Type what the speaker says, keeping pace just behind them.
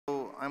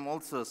I'm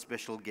also a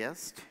special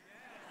guest.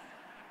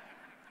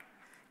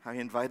 I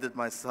invited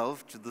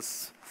myself to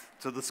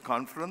this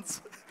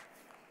conference.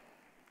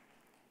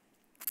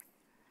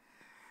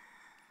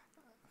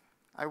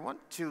 I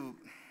want to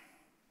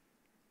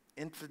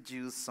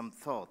introduce some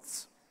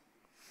thoughts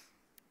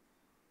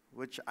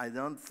which I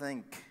don't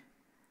think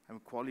I'm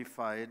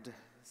qualified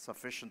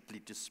sufficiently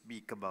to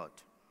speak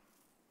about.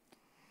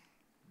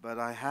 But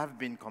I have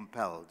been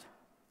compelled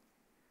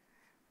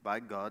by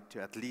God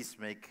to at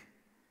least make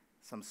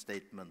some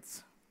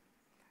statements,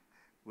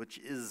 which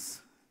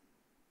is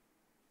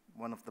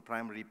one of the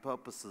primary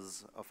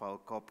purposes of our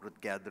corporate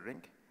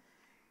gathering.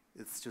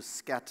 It's to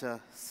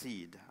scatter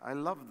seed. I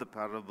love the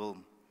parable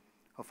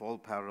of all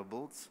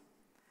parables.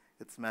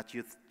 It's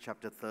Matthew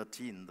chapter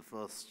 13, the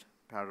first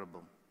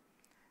parable.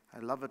 I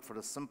love it for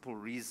a simple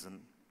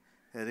reason,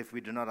 that if we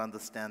do not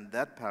understand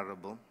that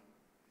parable,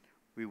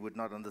 we would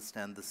not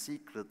understand the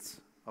secrets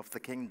of the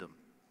kingdom.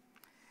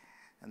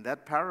 And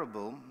that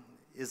parable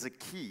is a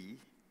key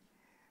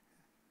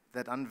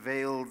that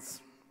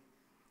unveils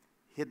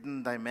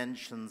hidden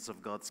dimensions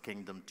of God's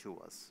kingdom to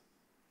us.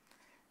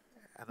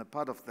 And a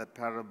part of that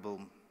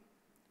parable,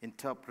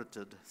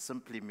 interpreted,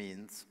 simply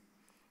means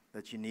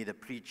that you need a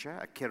preacher,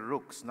 a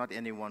kerux, not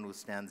anyone who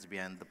stands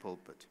behind the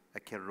pulpit, a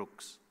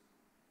kerux,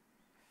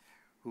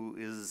 who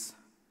is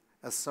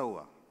a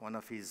sower. One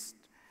of his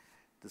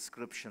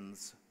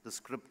descriptors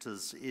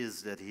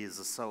is that he is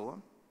a sower,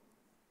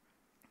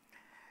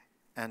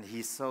 and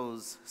he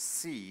sows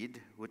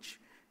seed, which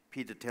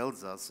Peter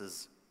tells us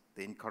is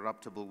the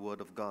incorruptible word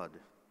of God,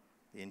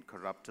 the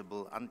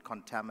incorruptible,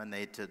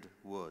 uncontaminated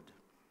word.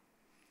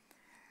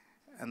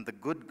 And the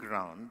good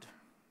ground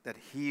that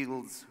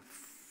yields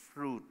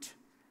fruit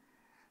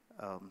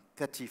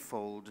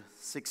 30-fold,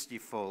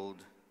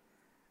 60-fold,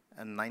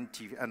 and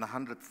 90 and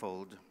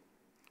 100-fold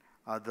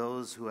are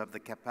those who have the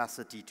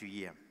capacity to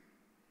hear.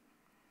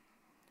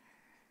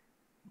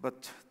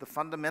 But the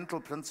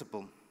fundamental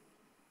principle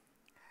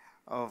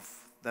of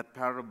that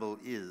parable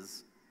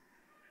is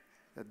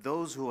that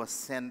those who are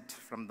sent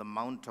from the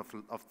mount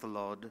of the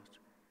Lord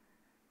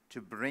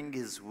to bring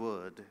his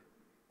word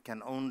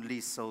can only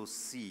sow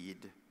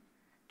seed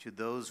to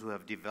those who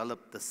have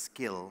developed the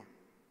skill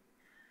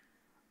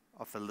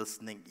of a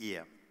listening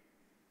ear.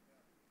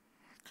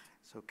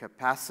 So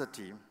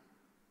capacity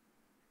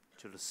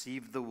to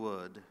receive the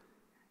word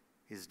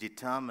is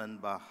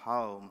determined by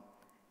how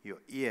your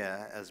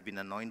ear has been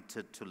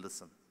anointed to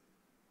listen.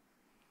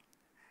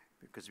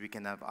 Because we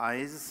can have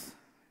eyes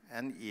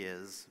and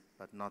ears,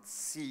 but not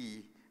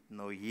see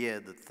nor hear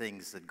the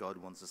things that God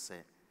wants to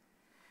say.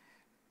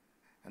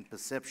 And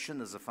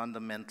perception is a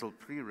fundamental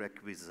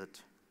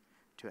prerequisite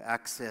to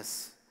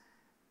accessing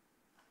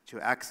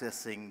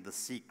the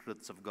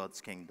secrets of God's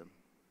kingdom.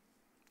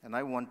 And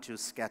I want to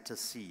scatter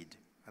seed.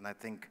 And I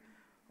think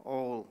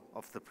all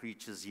of the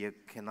preachers here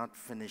cannot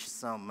finish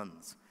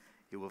sermons.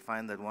 You will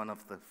find that one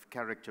of the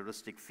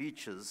characteristic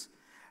features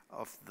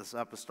of this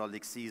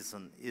apostolic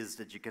season is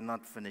that you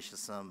cannot finish a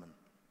sermon.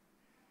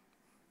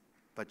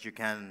 But you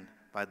can,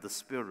 by the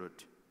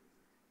Spirit,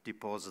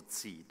 deposit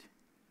seed.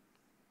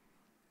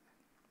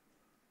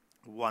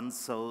 One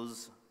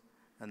sows,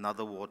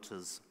 another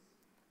waters,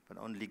 but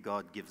only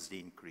God gives the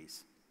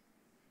increase.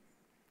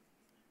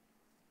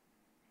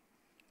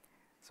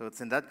 So it's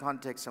in that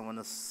context I want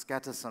to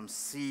scatter some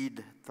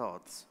seed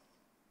thoughts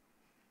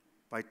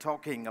by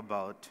talking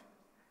about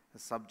a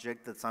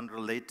subject that's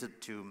unrelated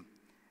to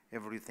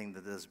everything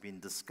that has been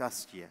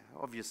discussed here.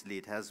 Obviously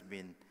it has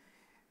been.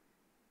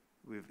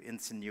 We've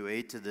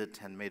insinuated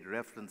it and made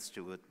reference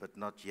to it, but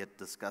not yet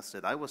discussed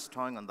it. I was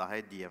toying on the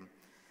idea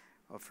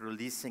of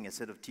releasing a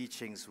set of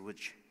teachings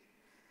which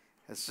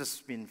has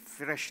just been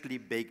freshly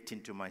baked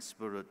into my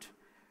spirit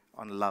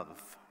on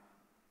love,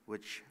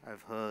 which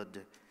I've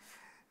heard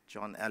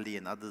John Alley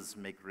and others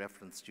make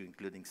reference to,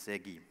 including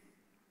Segi.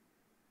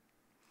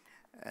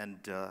 And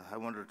I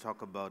wanted to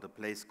talk about a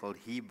place called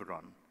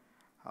Hebron,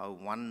 how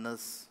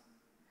oneness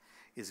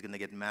is going to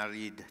get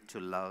married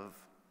to love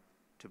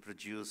to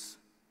produce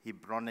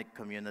Hebronic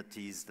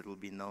communities that will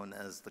be known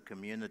as the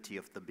community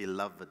of the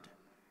beloved.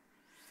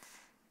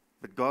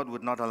 But God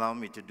would not allow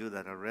me to do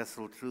that. I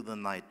wrestled through the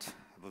night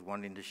with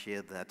wanting to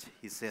share that.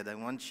 He said, I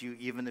want you,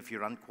 even if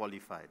you're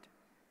unqualified,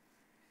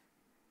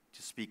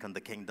 to speak on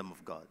the kingdom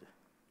of God.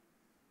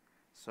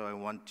 So I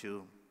want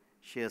to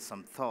share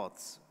some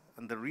thoughts.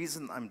 And the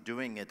reason I'm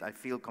doing it, I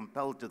feel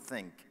compelled to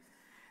think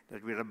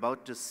that we're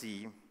about to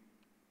see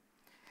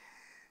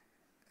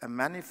a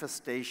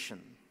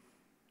manifestation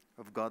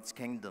of God's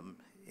kingdom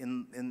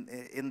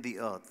in the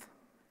earth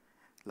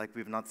like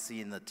we've not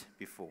seen it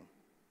before.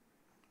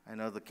 I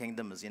know the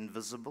kingdom is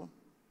invisible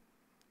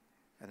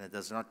and it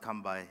does not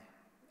come by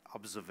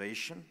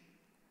observation,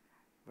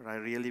 but I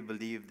really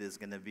believe there's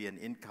going to be an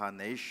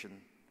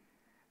incarnation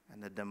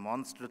and a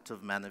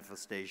demonstrative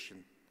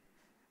manifestation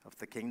of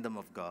the kingdom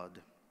of God.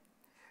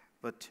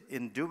 But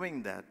in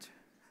doing that,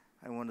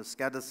 I want to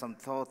scatter some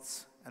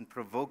thoughts and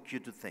provoke you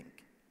to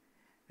think,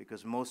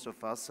 because most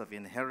of us have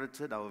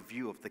inherited our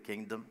view of the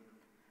kingdom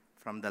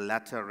from the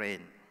latter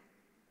rain.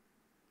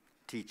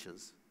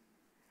 teaches.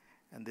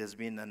 And there's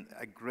been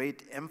a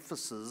great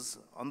emphasis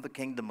on the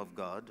kingdom of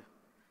God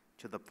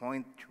to the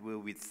point where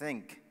we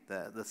think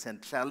that the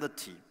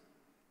centrality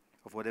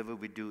of whatever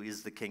we do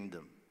is the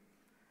kingdom.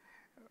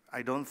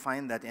 I don't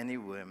find that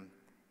anywhere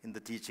in the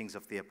teachings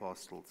of the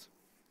apostles.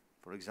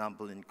 For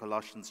example, in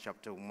Colossians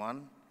chapter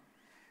 1,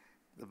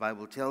 the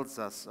Bible tells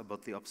us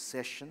about the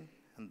obsession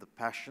and the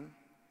passion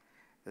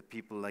that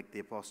people like the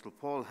Apostle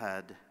Paul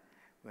had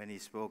when he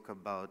spoke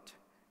about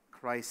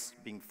Christ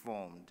being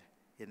formed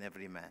in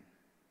every man.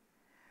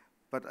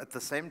 But at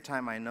the same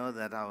time, I know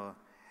that our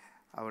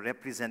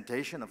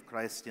representation of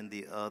Christ in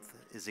the earth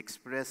is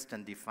expressed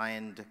and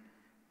defined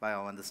by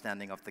our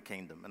understanding of the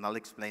kingdom. And I'll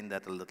explain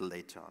that a little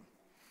later on.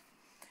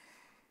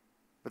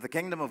 But the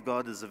kingdom of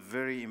God is a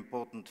very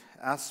important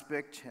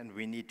aspect, and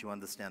we need to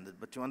understand it.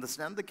 But to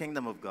understand the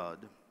kingdom of God,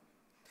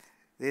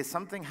 there's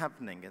something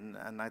happening.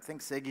 And I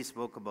think Segi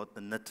spoke about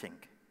the knitting,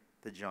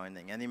 the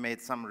joining. And he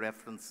made some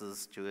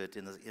references to it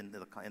in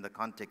the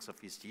context of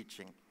his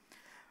teaching.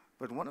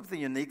 But one of the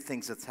unique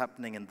things that's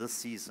happening in this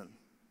season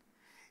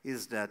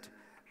is that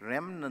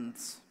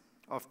remnants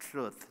of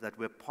truth that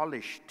were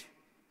polished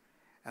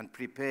and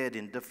prepared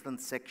in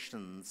different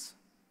sections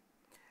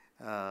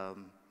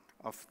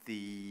of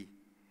the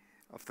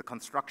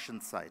construction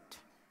site.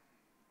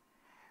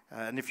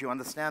 And if you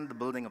understand the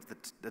building of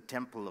the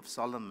Temple of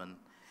Solomon,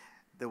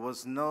 there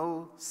was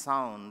no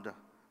sound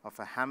of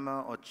a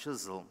hammer or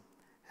chisel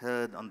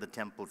heard on the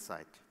temple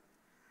site.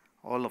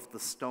 All of the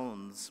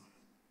stones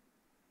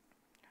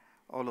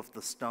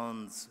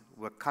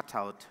were cut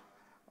out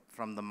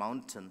from the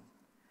mountain,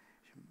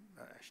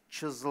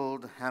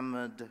 chiseled,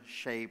 hammered,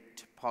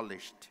 shaped,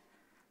 polished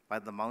by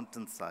the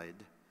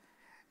mountainside,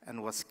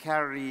 and was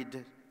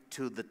carried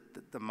to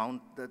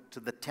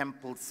the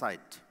temple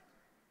site.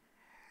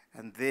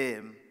 And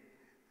there,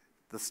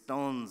 the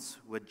stones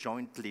were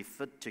jointly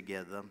fit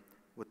together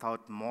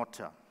without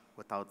mortar,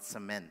 without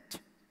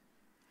cement.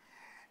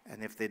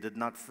 And if they did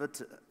not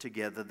fit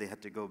together, they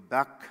had to go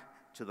back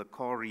to the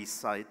quarry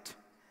site,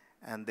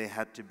 and they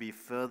had to be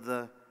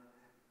further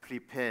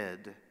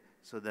prepared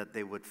so that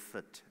they would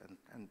fit.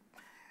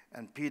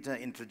 And Peter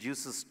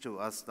introduces to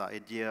us the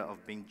idea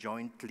of being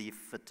jointly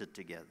fitted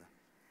together.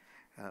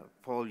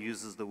 Paul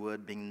uses the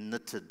word being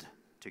knitted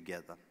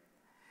together.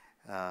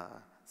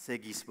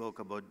 Segi spoke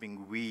about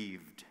being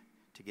weaved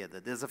together.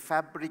 There's a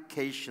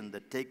fabrication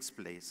that takes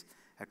place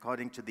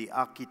according to the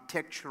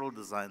architectural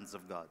designs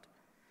of God.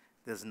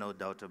 There's no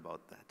doubt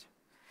about that.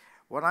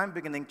 What I'm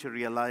beginning to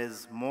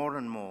realize more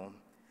and more,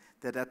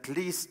 that at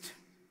least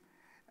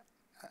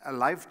a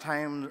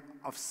lifetime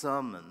of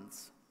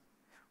sermons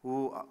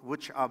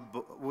which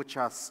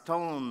are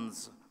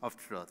stones of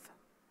truth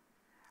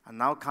are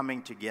now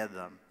coming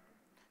together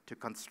to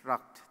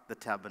construct the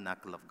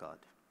tabernacle of God.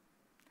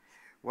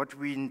 What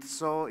we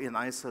saw in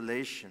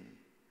isolation,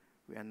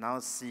 we are now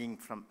seeing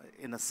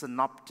in a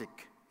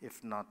synoptic,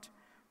 if not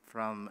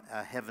from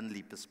a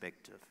heavenly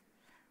perspective.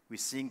 We're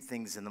seeing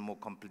things in a more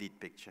complete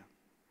picture.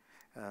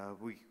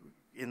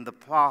 In the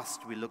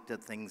past, we looked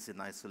at things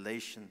in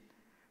isolation.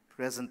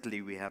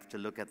 Presently, we have to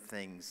look at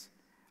things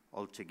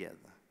all together.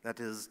 That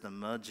is the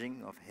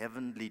merging of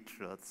heavenly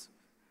truths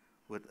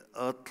with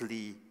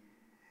earthly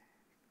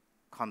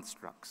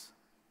constructs.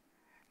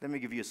 Let me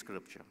give you a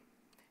scripture.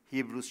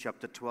 Hebrews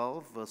chapter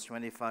 12, verse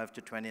 25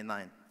 to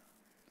 29.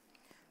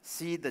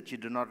 See that you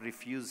do not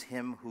refuse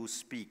him who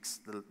speaks.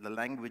 The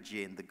language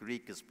here in the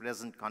Greek is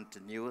present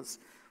continuous,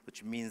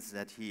 which means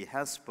that he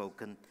has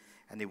spoken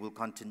and he will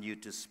continue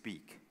to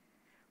speak.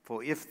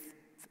 For if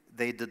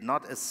they did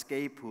not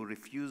escape who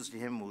refused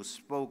him who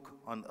spoke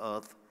on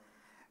earth,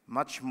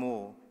 much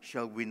more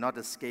shall we not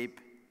escape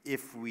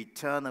if we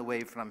turn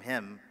away from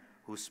him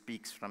who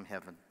speaks from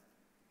heaven.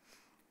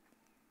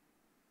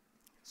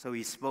 So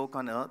he spoke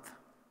on earth,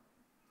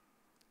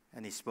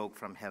 and he spoke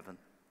from heaven,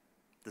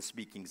 the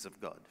speakings of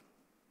God,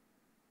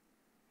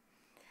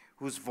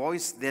 whose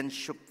voice then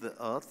shook the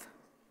earth,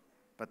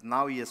 but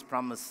now he has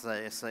promised,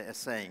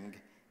 saying,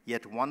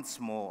 yet once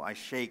more I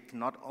shake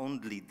not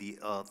only the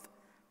earth,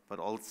 but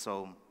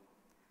also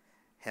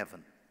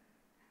heaven.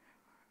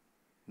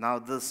 Now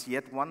this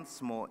yet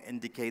once more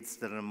indicates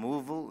the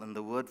removal, and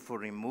the word for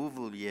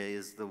removal here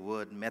is the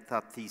word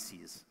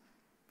metathesis,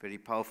 very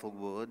powerful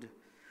word,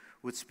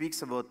 which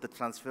speaks about the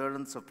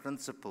transference of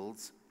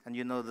principles. And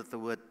you know that the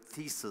word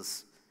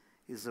thesis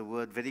is a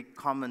word very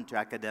common to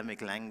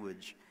academic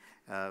language.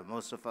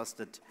 Most of us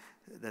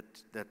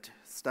that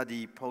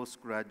study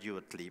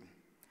postgraduately,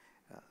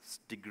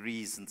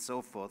 degrees and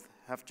so forth,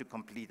 have to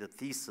complete a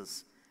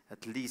thesis,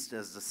 at least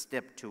as a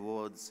step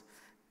towards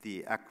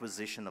the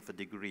acquisition of a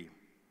degree.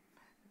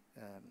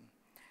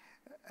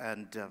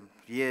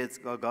 Here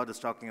God is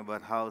talking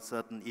about how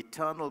certain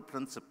eternal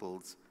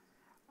principles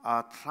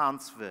are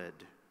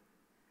transferred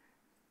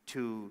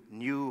to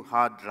new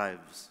hard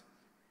drives,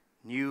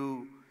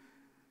 new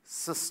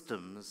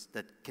systems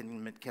that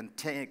can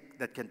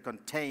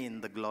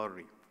contain the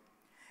glory.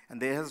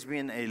 And there has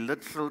been a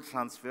literal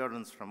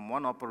transference from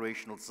one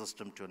operational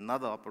system to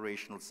another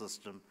operational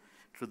system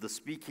through the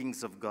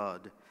speakings of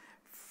God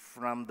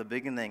from the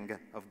beginning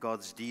of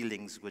God's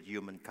dealings with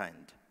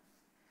humankind.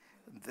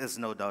 There's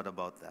no doubt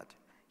about that.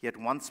 Yet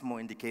once more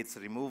indicates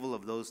the removal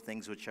of those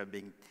things which are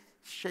being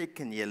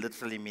shaken here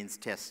literally means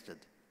tested,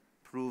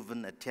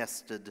 proven,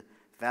 attested,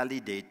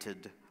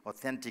 validated,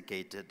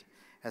 authenticated,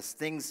 as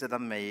things that are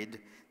made,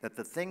 that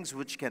the things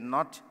which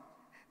cannot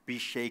be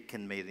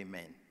shaken may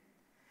remain.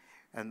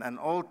 And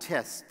all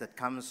test that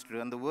comes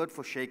through, and the word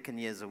for shaken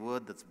here is a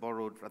word that's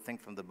borrowed, I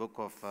think, from the book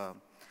of,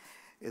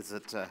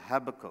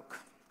 Habakkuk?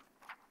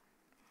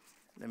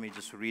 Let me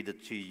just read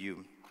it to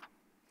you.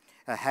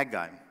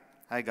 Haggai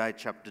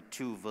chapter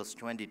 2, verse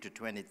 20 to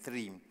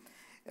 23.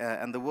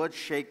 And the word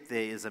shake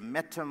there is a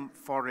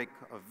metaphoric,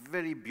 a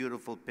very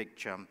beautiful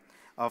picture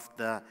of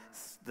the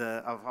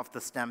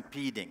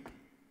stampeding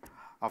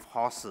of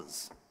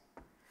horses.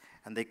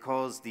 And they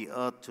cause the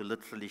earth to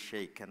literally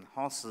shake. And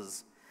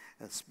horses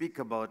speak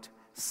about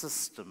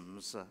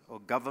systems or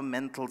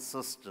governmental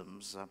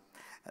systems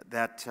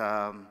that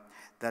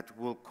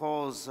will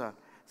cause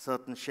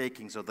certain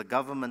shakings, or the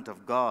government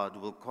of God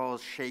will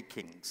cause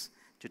shakings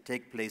to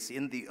take place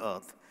in the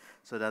earth,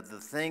 so that the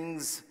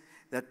things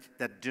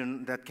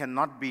that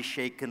cannot be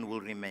shaken will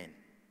remain.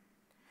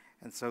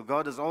 And so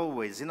God is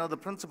always, the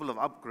principle of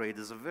upgrade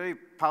is a very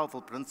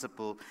powerful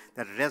principle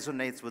that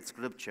resonates with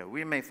Scripture.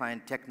 We may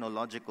find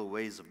technological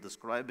ways of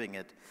describing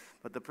it,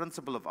 but the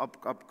principle of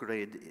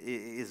upgrade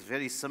is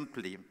very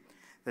simply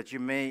that you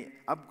may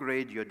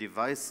upgrade your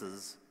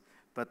devices,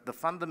 but the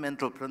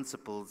fundamental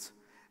principles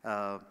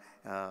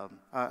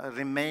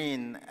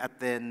remain at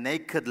their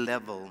naked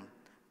level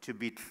to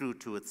be true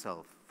to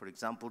itself. For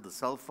example, the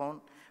cell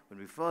phone, when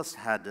we first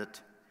had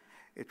it,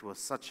 it was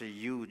such a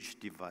huge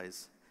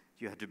device.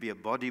 You had to be a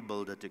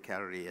bodybuilder to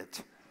carry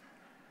it.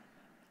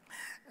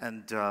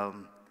 And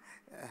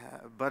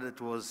but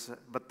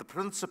the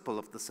principle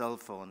of the cell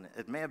phone,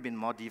 it may have been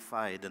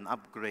modified and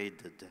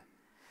upgraded,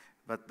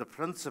 but the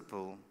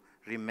principle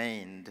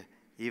remained,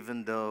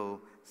 even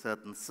though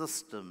certain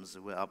systems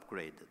were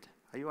upgraded.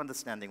 Are you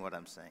understanding what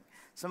I'm saying?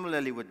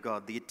 Similarly with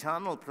God, the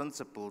eternal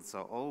principles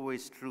are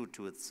always true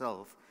to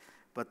itself,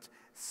 but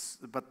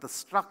the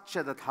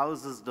structure that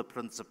houses the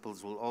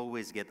principles will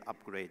always get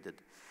upgraded.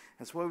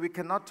 That's why we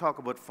cannot talk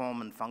about form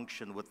and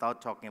function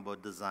without talking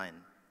about design.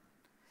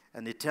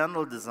 An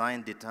eternal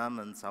design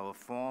determines our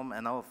form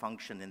and our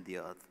function in the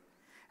earth.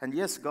 And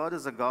yes, God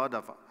is a God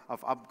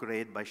of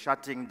upgrade by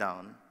shutting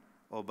down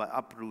or by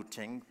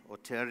uprooting or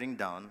tearing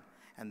down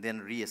and then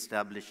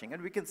reestablishing.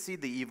 And we can see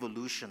the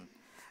evolution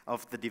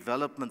of the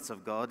developments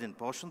of God in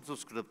portions of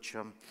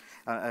Scripture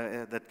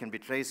that can be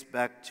traced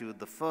back to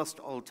the first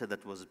altar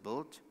that was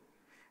built.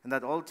 And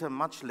that altar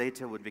much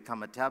later would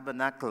become a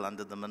tabernacle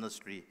under the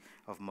ministry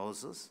of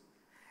Moses.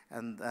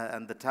 And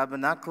the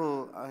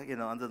tabernacle,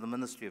 under the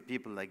ministry of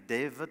people like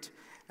David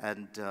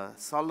and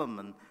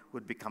Solomon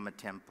would become a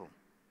temple.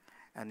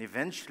 And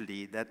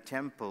eventually that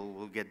temple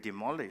will get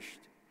demolished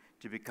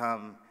to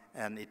become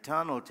an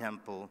eternal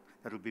temple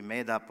that will be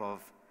made up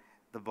of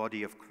the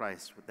body of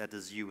Christ, that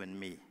is you and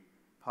me,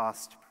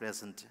 past,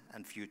 present,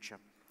 and future.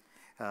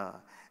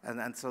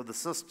 And so the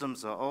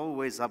systems are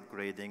always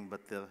upgrading,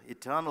 but the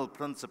eternal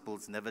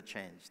principles never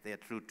change. They are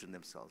true to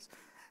themselves.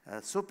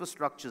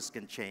 Superstructures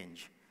can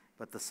change,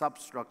 but the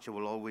substructure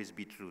will always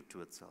be true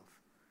to itself.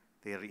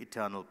 They are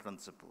eternal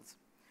principles.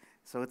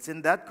 So it's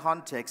in that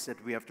context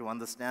that we have to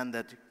understand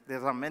that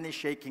there are many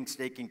shakings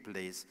taking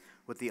place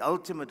with the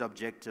ultimate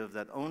objective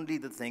that only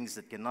the things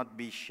that cannot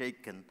be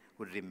shaken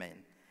would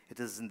remain. It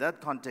is in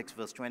that context,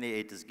 verse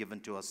 28 is given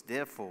to us,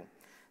 therefore,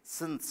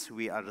 since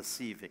we are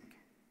receiving.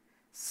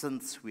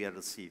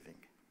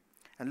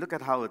 And look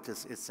at how it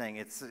is saying.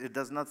 It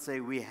does not say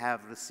we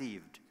have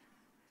received.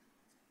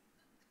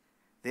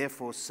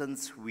 Therefore,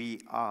 since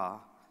we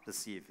are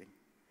receiving.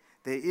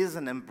 There is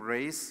an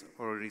embrace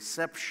or a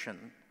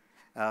reception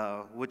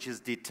which is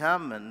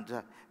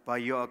determined by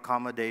your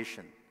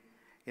accommodation.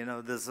 I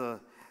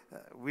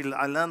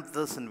learned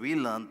this, and we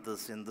learned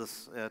this in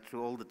this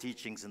through all the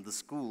teachings in the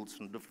schools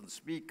from different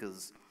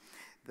speakers,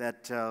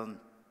 that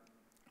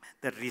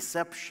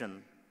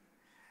reception,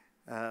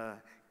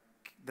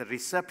 the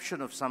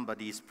reception of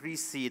somebody is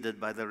preceded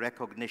by the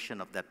recognition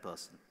of that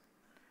person.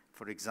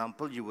 For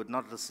example, you would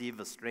not receive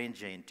a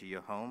stranger into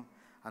your home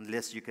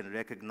unless you can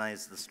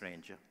recognize the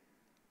stranger.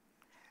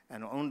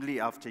 And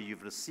only after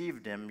you've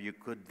received him, you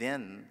could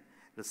then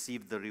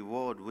receive the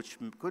reward, which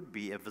could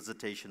be a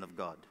visitation of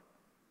God.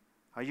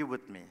 Are you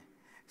with me?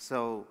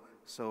 So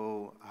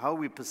how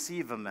we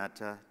perceive a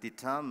matter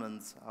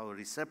determines our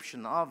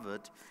reception of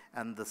it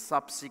and the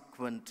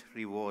subsequent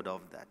reward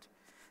of that.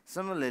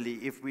 Similarly,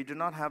 if we do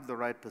not have the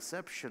right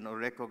perception or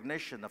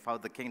recognition of how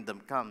the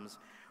kingdom comes,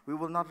 we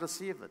will not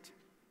receive it.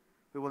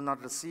 We will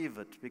not receive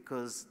it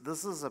because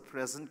this is a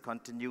present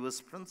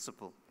continuous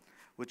principle,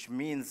 which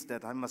means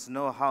that I must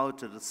know how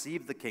to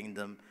receive the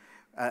kingdom.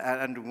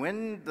 And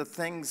when the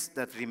things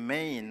that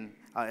remain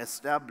are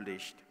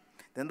established,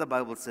 then the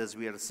Bible says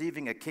we are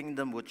receiving a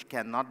kingdom which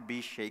cannot be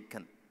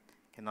shaken.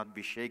 cannot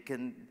be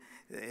shaken.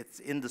 It's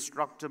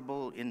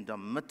indestructible,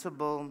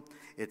 indomitable.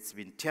 It's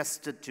been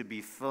tested to be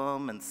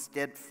firm and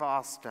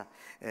steadfast.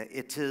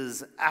 It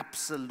is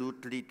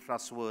absolutely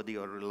trustworthy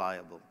or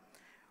reliable,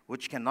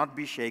 which cannot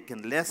be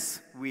shaken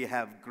lest we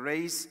have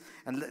grace.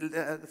 I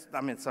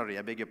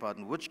beg your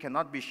pardon, which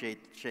cannot be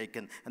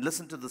shaken. And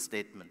listen to the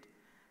statement,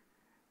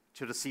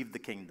 to receive the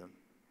kingdom.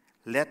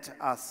 Let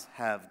us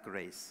have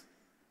grace.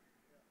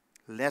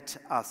 Let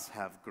us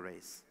have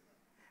grace,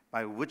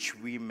 by which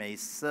we may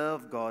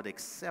serve God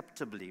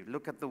acceptably.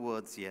 Look at the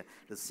words here.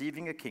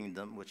 Receiving a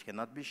kingdom which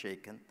cannot be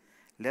shaken.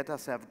 Let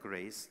us have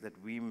grace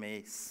that we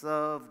may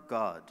serve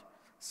God.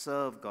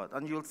 Serve God.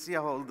 And you'll see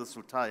how all this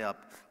will tie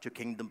up to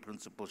kingdom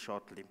principle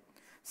shortly.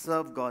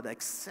 Serve God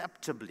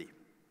acceptably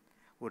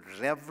with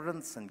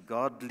reverence and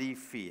godly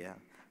fear,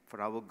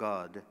 for our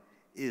God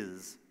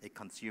is a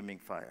consuming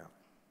fire.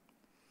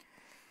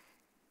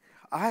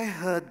 I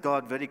heard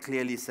God very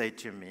clearly say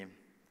to me,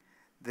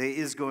 there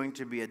is going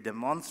to be a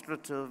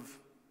demonstrative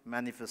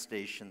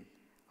manifestation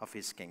of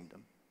his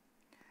kingdom.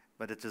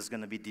 But it is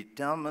going to be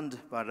determined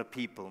by the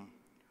people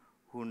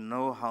who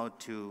know how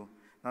to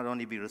not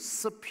only be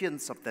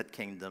recipients of that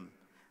kingdom,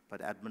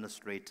 but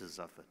administrators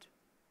of it.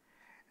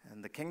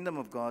 And the kingdom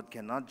of God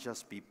cannot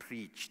just be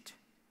preached.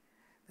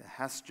 It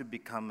has to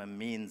become a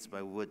means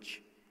by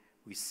which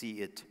we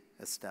see it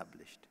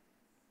established.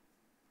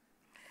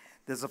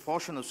 There's a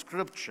portion of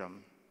scripture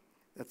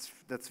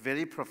that's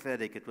very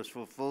prophetic. It was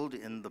fulfilled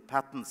in the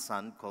pattern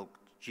son called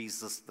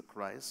Jesus the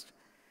Christ,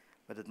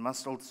 but it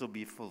must also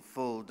be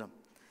fulfilled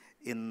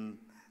in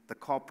the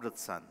corporate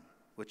son,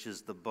 which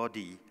is the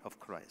body of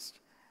Christ.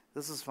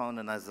 This is found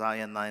in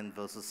Isaiah 9,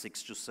 verses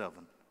 6 to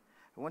 7.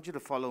 I want you to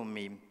follow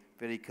me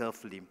very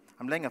carefully.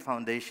 I'm laying a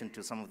foundation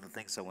to some of the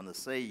things I want to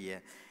say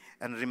here.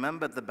 And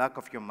remember, at the back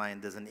of your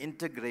mind, there's an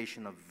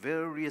integration of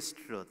various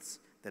truths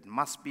that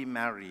must be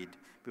married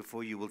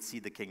before you will see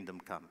the kingdom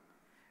come.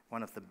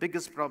 One of the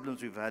biggest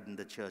problems we've had in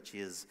the church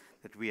is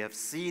that we have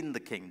seen the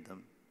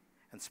kingdom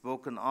and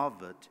spoken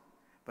of it,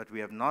 but we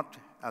have not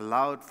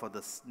allowed for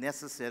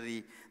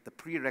the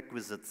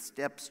prerequisite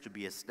steps to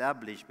be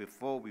established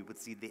before we would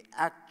see the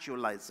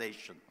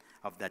actualization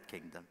of that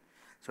kingdom.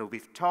 So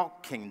we've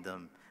talked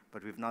kingdom,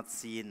 but we've not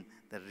seen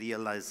the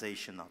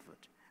realization of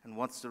it. And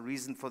what's the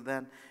reason for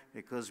that?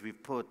 Because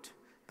we've put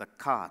the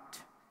cart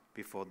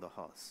before the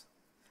horse.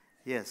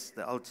 Yes,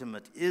 the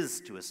ultimate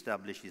is to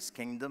establish his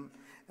kingdom,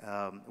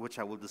 which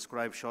I will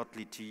describe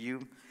shortly to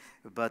you,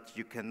 but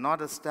you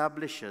cannot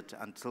establish it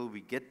until we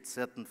get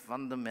certain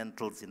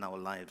fundamentals in our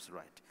lives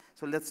right.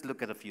 So let's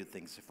look at a few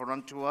things. For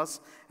unto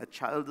us a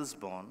child is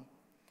born,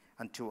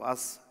 unto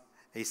us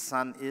a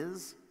son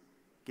is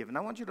given. I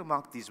want you to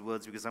mark these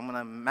words because I'm going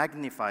to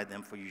magnify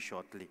them for you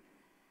shortly.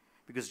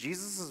 Because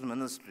Jesus'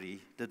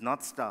 ministry did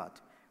not start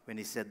when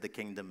he said the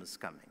kingdom is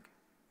coming.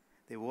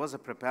 There was a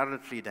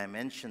preparatory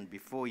dimension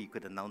before he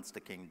could announce the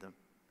kingdom.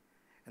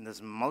 And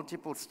there's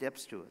multiple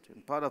steps to it.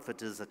 And part of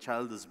it is a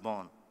child is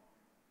born,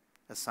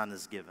 a son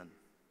is given.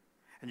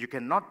 And you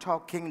cannot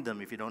talk kingdom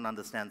if you don't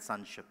understand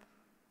sonship,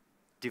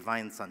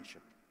 divine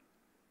sonship.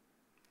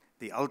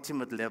 The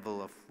ultimate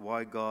level of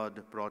why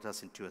God brought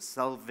us into a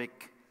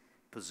salvic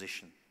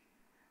position,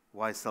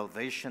 why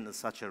salvation is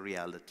such a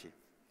reality.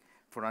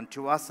 For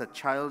unto us a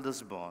child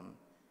is born,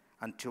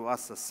 unto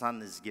us a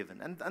son is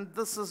given. And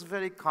this is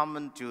very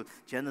common to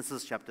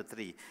Genesis chapter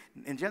 3.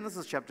 In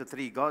Genesis chapter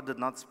 3, God did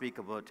not speak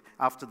about,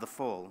 after the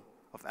fall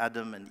of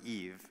Adam and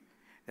Eve,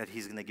 that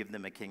he's going to give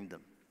them a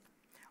kingdom.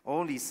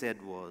 All he said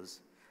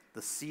was,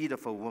 the seed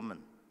of a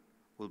woman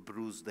will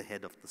bruise the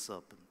head of the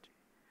serpent.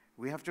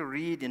 We have to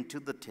read into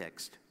the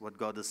text what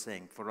God is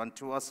saying. For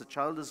unto us a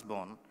child is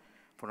born,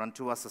 for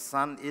unto us a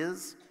son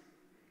is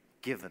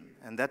given.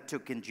 And that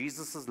took in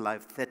Jesus'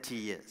 life 30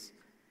 years.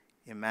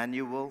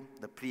 Emmanuel,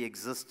 the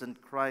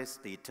pre-existent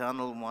Christ, the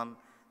eternal one,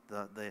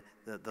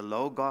 the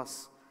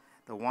Logos,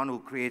 the one who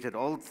created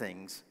all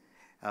things,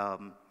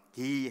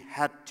 he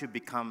had to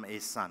become a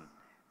son.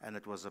 And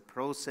it was a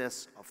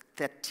process of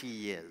 30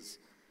 years,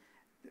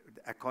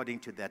 according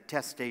to the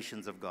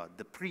attestations of God.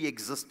 The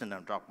pre-existent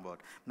I'm talking about.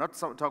 I'm not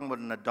talking about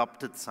an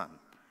adopted son.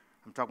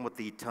 I'm talking about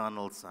the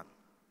eternal son.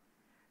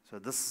 So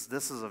this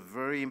is a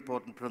very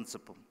important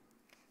principle.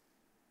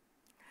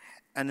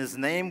 And his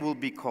name will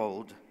be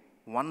called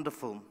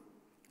Wonderful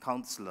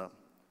Counselor,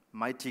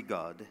 Mighty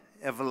God,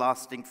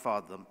 Everlasting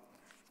Father,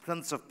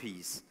 Prince of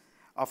Peace.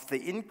 Of the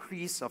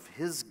increase of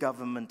his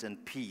government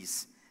and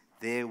peace,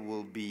 there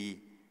will be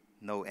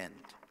no end.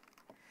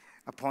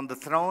 Upon the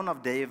throne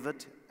of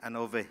David and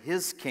over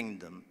his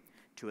kingdom,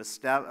 to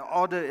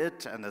order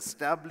it and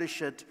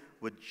establish it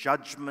with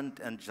judgment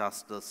and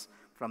justice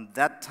from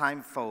that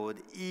time forward,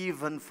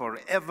 even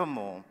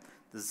forevermore,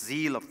 the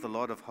zeal of the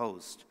Lord of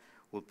hosts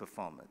will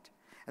perform it.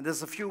 And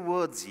there's a few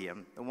words here.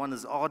 The one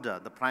is order,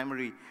 the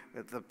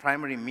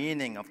primary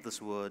meaning of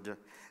this word,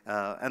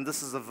 and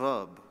this is a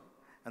verb.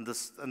 And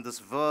this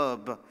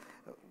verb,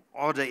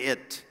 order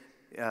it,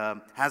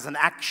 has an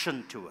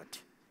action to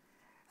it.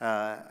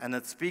 And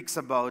it speaks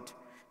about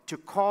to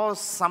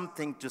cause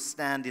something to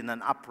stand in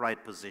an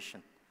upright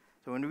position.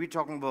 So when we're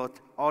talking about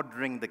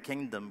ordering the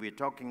kingdom, we're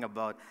talking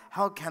about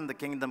how can the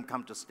kingdom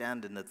come to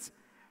stand in its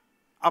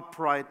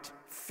upright,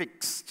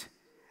 fixed,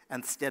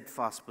 and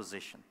steadfast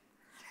position.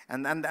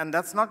 And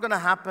that's not going to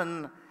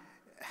happen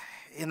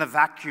in a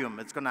vacuum.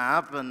 It's going to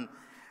happen,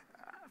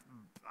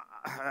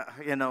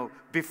 until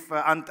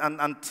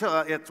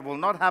it will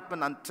not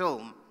happen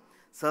until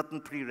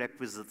certain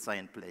prerequisites are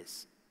in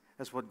place.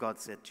 That's what God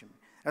said to me.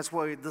 That's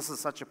why this is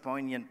such a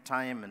poignant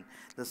time, and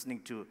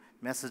listening to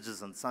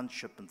messages on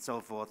sonship and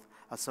so forth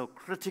are so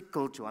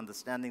critical to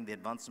understanding the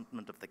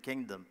advancement of the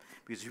kingdom,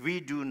 because we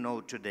do know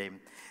today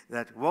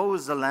that woe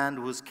is the land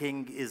whose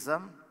king is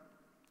a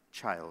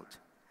child,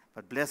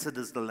 but blessed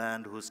is the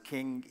land whose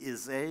king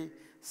is a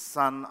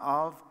son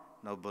of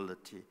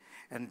nobility.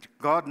 And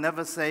God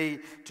never say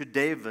to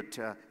David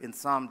in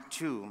Psalm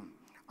 2,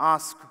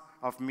 ask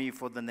of me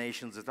for the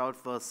nations, without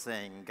first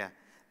saying,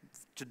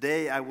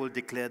 today I will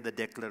declare the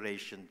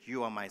declaration,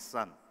 you are my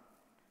son.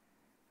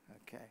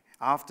 Okay.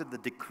 After the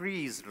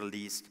decree is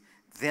released,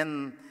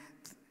 then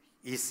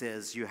he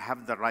says, you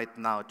have the right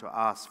now to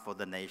ask for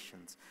the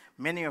nations.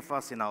 Many of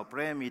us in our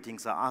prayer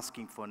meetings are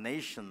asking for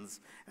nations,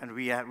 and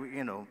we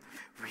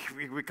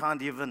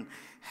can't even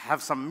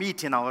have some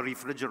meat in our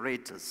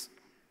refrigerators.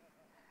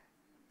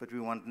 But we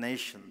want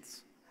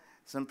nations,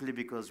 simply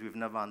because we've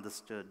never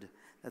understood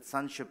that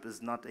sonship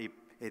is not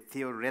a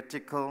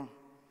theoretical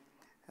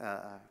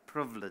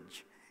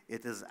privilege.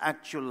 It is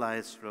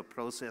actualized through a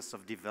process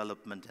of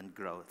development and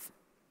growth.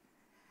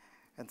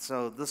 And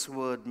so this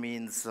word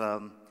means,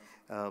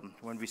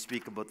 when we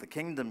speak about the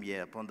kingdom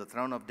here, upon the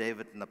throne of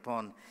David and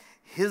upon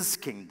his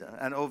kingdom,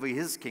 and over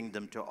his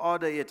kingdom, to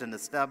order it and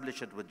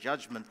establish it with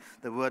judgment.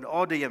 The word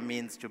order here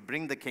means to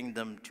bring the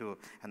kingdom to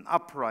an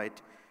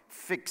upright,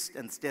 fixed,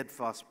 and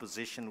steadfast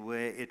position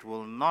where it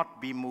will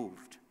not be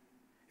moved.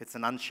 It's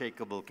an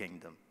unshakable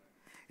kingdom.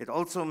 It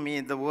also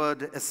means, the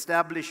word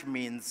establish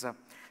means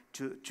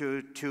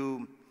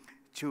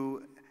to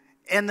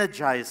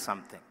energize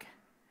something.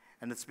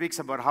 And it speaks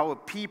about how a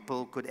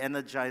people could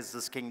energize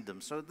this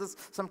kingdom. So there's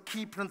some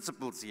key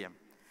principles here.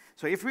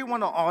 So if we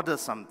want to order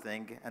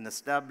something and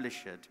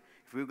establish it,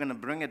 if we're going to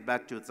bring it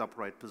back to its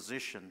upright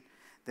position,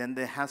 then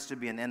there has to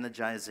be an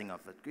energizing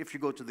of it. If you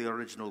go to the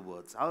original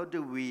words, how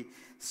do we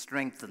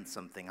strengthen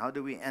something? How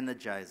do we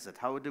energize it?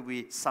 How do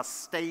we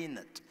sustain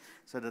it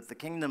so that the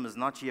kingdom is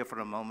not here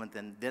for a moment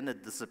and then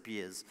it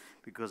disappears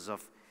because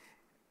of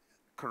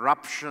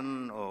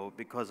corruption or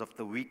because of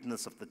the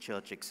weakness of the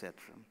church, etc.?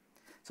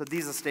 So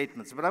these are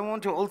statements. But I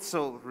want to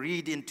also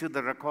read into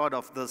the record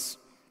of this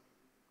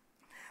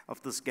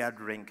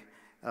gathering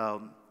a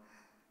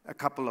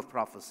couple of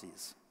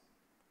prophecies.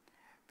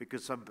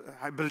 Because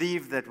I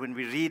believe that when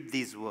we read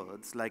these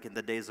words, like in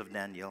the days of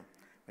Daniel,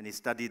 when he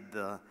studied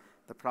the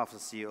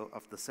prophecy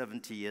of the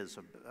 70 years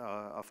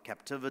of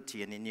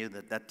captivity, and he knew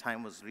that that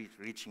time was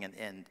reaching an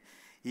end,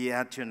 he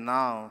had to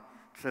now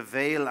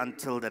travail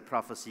until that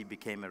prophecy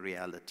became a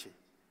reality.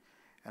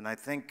 And I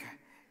think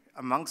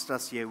amongst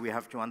us here, we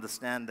have to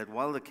understand that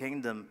while the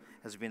kingdom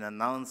has been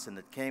announced and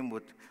it came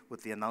with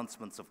the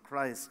announcements of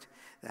Christ,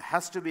 there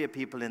has to be a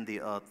people in the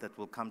earth that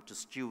will come to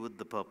steward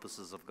the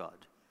purposes of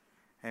God.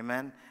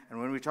 Amen? And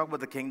when we talk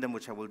about the kingdom,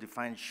 which I will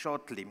define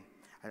shortly,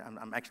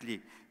 I'm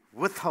actually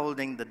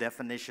withholding the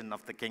definition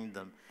of the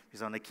kingdom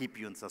because I want to keep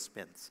you in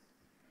suspense.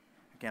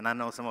 Okay, and I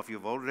know some of you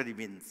have already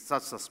been in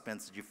such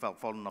suspense that you've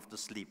fallen off to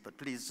sleep, but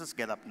please just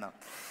get up now.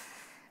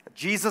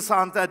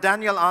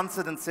 Daniel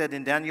answered and said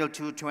in Daniel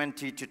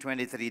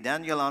 2:20-23,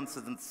 Daniel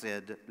answered and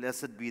said,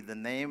 blessed be the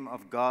name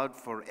of God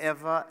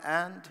forever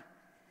and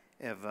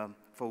ever,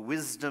 for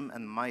wisdom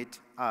and might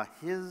are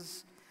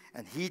his,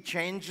 and he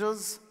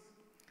changes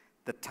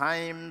the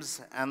times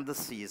and the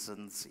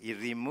seasons. He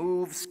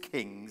removes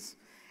kings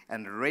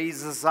and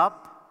raises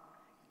up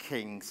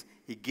kings.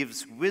 He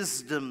gives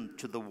wisdom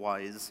to the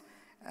wise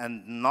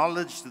and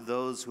knowledge to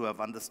those who have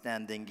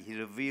understanding. He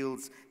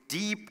reveals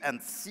deep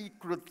and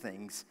secret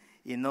things.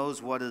 He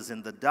knows what is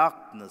in the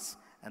darkness,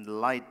 and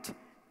light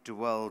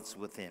dwells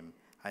with him.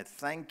 I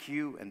thank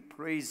you and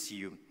praise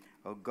you,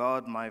 O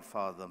God, my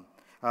Father,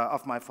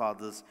 of my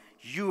fathers.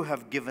 You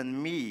have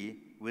given me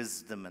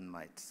wisdom and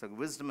might. So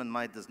wisdom and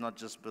might does not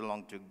just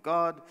belong to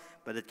God,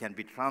 but it can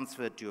be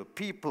transferred to a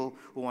people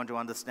who want to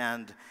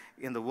understand.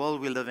 In the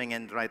world we're living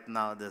in right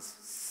now, there's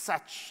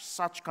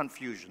such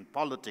confusion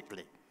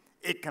politically,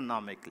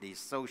 economically,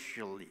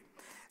 socially.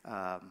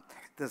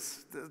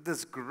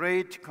 There's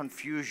great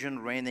confusion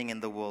reigning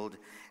in the world,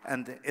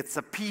 and it's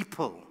a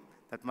people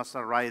that must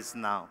arise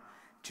now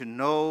to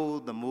know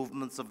the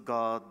movements of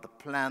God, the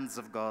plans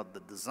of God, the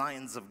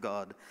designs of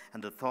God,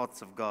 and the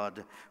thoughts of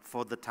God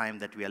for the time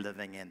that we are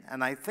living in.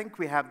 And I think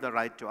we have the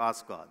right to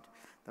ask God.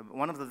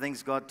 One of the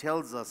things God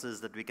tells us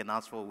is that we can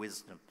ask for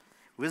wisdom.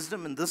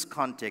 Wisdom in this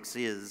context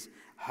is,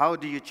 how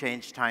do you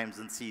change times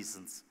and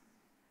seasons?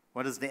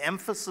 What is the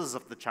emphasis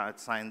of the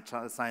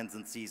signs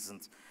and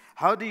seasons?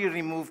 How do you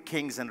remove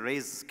kings and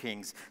raise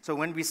kings? So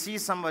when we see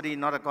somebody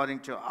not according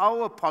to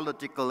our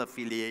political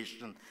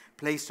affiliation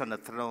placed on a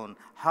throne,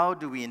 how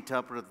do we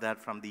interpret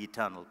that from the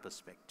eternal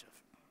perspective?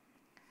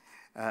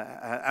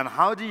 And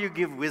how do you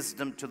give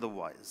wisdom to the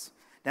wise?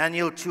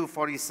 Daniel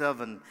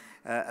 2:47,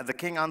 the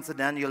king answered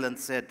Daniel and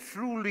said,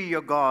 truly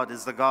your God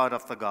is the God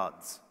of the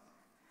gods,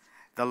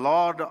 the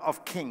Lord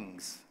of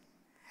kings,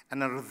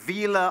 and a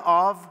revealer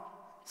of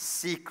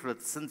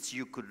secrets, since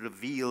you could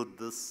reveal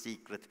this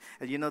secret.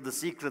 And you know, the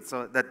secrets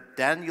that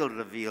Daniel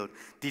revealed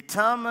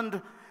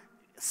determined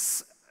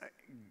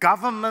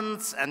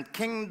governments and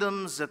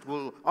kingdoms that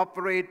will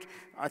operate,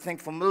 I think,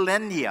 for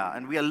millennia.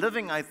 And we are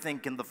living, I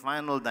think, in the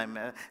final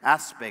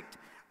aspect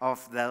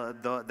of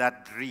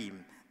that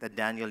dream that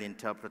Daniel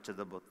interpreted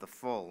about the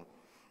fall.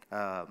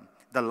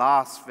 The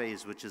last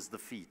phase, which is the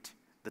feet,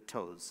 the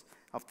toes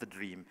of the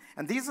dream.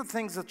 And these are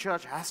things the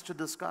church has to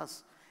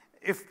discuss.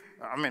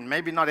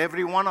 Maybe not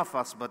every one of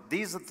us, but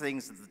these are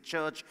things that the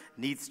church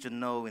needs to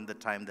know in the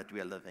time that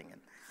we are living in.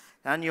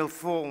 Daniel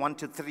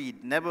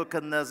 4:1-3,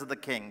 Nebuchadnezzar the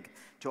king,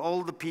 to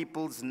all the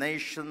peoples,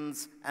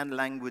 nations, and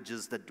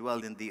languages that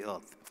dwell in the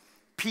earth,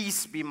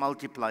 peace be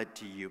multiplied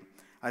to you.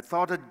 I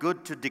thought it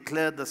good to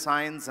declare the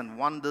signs and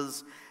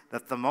wonders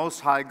that the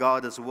Most High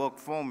God has worked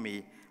for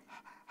me.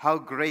 How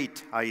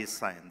great are his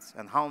signs,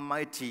 and how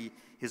mighty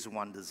his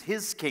wonders.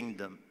 His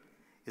kingdom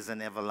is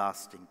an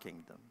everlasting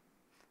kingdom.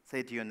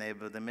 Say to your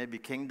neighbor, there may be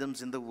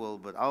kingdoms in the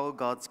world, but our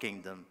God's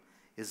kingdom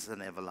is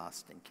an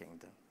everlasting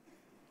kingdom.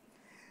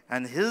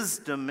 And his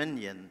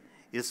dominion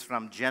is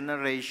from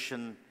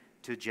generation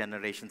to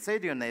generation. Say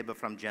to your neighbor,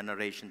 from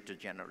generation to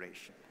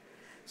generation.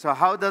 So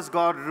how does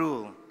God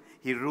rule?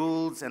 He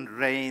rules and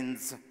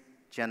reigns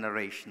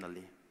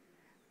generationally.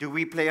 Do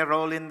we play a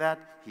role in that?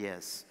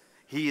 Yes.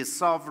 He is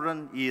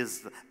sovereign, he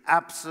is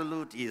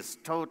absolute, he is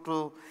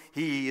total,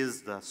 he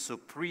is the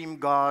supreme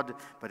God.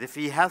 But if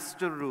he has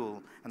to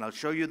rule, and I'll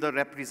show you the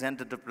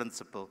representative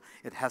principle,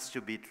 it has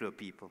to be through a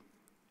people.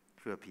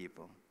 Through a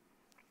people.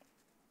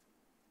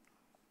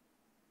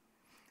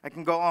 I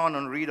can go on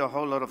and read a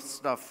whole lot of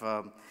stuff.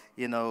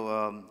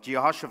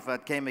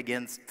 Jehoshaphat came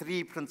against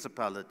 3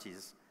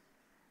 principalities: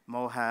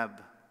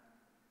 Moab,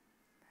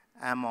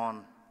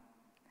 Ammon,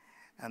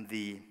 and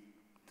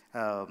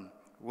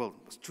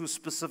two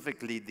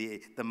specifically,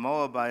 the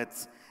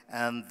Moabites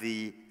and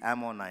the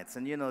Ammonites.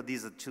 And you know,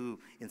 these are 2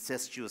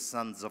 incestuous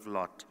sons of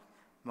Lot.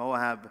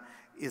 Moab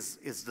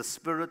is the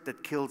spirit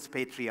that kills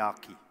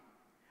patriarchy.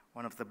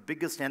 One of the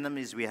biggest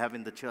enemies we have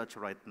in the church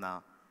right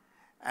now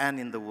and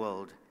in the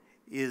world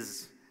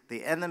is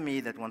the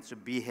enemy that wants to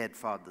behead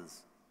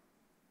fathers.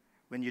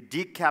 When you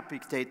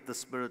decapitate the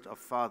spirit of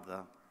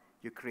father,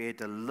 you create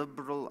a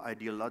liberal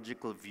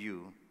ideological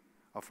view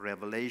of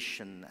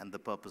revelation and the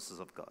purposes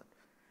of God.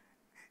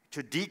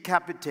 To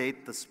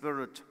decapitate the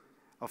spirit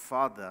of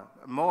father,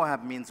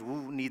 Moab means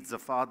who needs a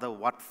father,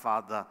 what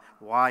father,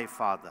 why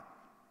father.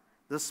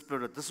 This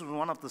is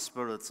one of the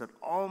spirits that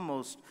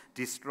almost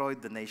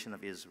destroyed the nation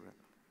of Israel.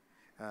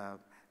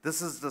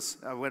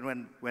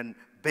 When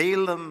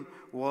Balaam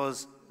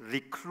was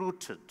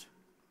recruited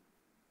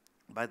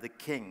by the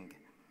king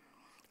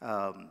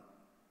of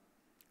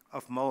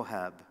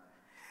Moab,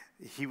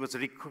 he was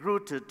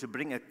recruited to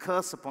bring a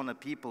curse upon a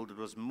people that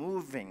was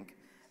moving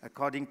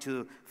according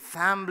to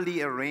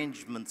family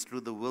arrangements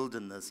through the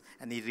wilderness,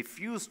 and he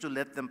refused to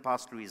let them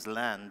pass through his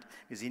land,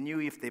 because he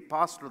knew if they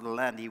passed through the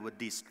land, he would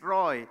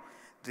destroy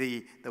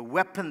the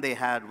weapon they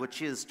had,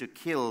 which is to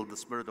kill the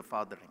spirit of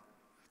fathering.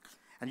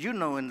 And you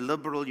know, in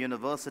liberal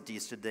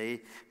universities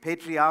today,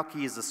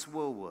 patriarchy is a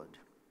swear word.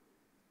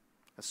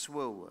 A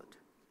swear word.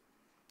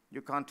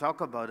 You can't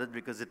talk about it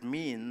because it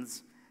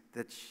means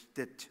that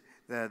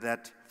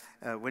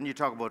when you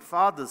talk about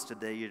fathers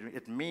today,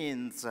 it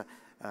means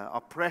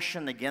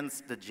oppression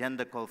against the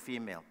gender called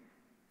female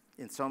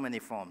in so many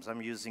forms.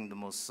 I'm using the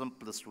most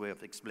simplest way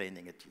of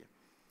explaining it here.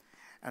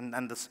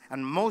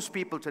 And most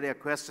people today are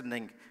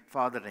questioning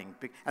fathering,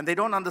 and they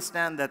don't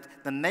understand that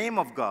the name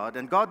of God,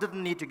 and God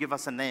didn't need to give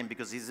us a name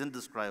because he's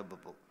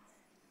indescribable,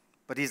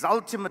 but his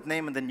ultimate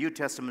name in the New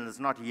Testament is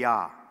not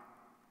Yah.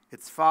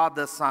 It's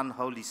Father, Son,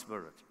 Holy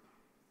Spirit.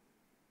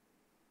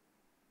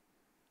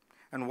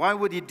 And why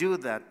would he do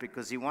that?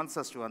 Because he wants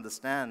us to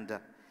understand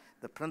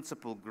the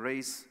principal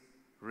grace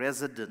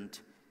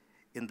resident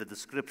in the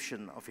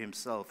description of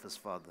himself as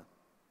Father.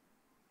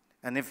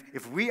 And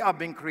if we are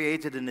being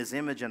created in his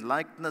image and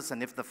likeness,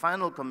 and if the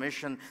final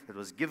commission that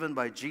was given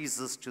by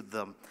Jesus to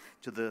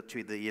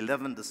the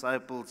 11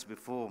 disciples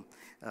before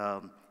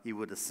he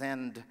would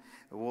ascend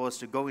was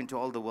to go into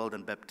all the world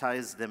and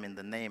baptize them in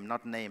the name,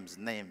 not names,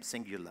 name,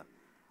 singular,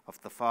 of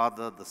the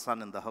Father, the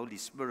Son, and the Holy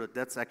Spirit.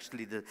 That's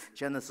actually the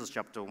Genesis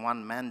chapter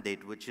 1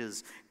 mandate, which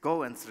is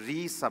go and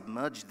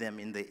resubmerge them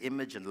in the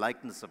image and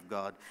likeness of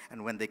God.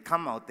 And when they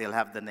come out, they'll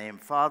have the name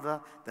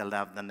Father, they'll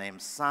have the name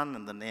Son,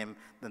 and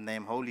the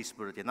name Holy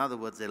Spirit. In other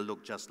words, they'll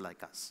look just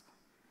like us.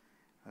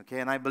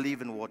 Okay, and I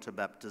believe in water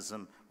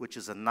baptism, which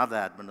is another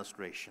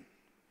administration.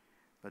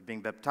 But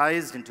being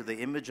baptized into the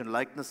image and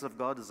likeness of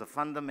God is a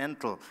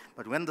fundamental.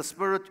 But when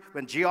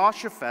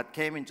Jehoshaphat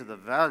came into the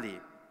valley,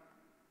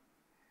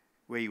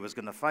 where he was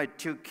going to fight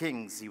 2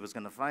 kings. He was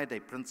going to fight a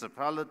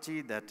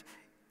principality that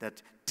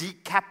that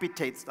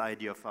decapitates the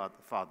idea of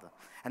Father.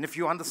 And if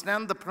you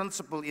understand the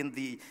principle in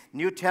the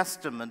New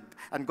Testament,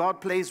 and God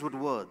plays with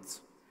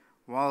words,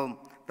 well,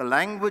 the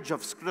language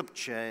of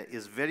Scripture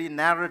is very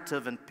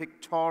narrative and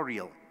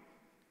pictorial,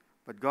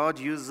 but God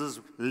uses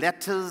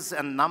letters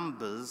and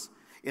numbers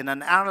in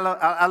an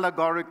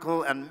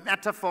allegorical and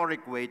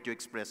metaphoric way to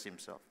express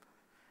himself.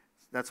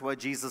 That's why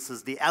Jesus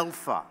is the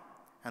Alpha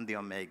and the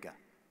Omega.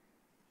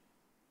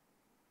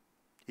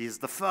 He is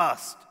the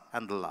first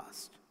and the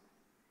last.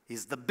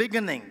 He's the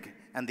beginning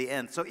and the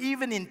end. So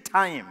even in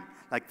time,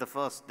 like the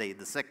first day,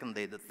 the second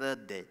day, the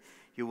third day,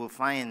 you will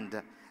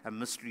find a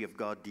mystery of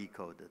God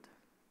decoded.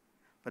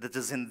 But it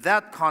is in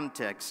that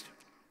context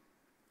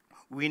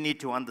we need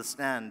to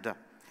understand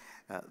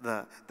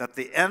that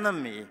the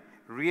enemy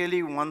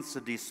really wants to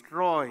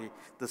destroy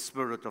the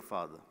spirit of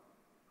Father,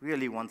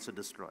 really wants to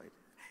destroy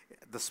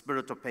it, the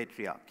spirit of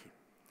patriarchy.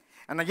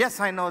 And yes,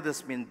 I know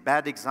there's been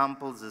bad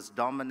examples. There's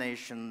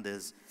domination,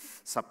 there's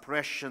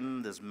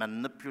suppression, there's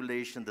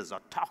manipulation, there's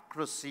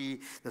autocracy,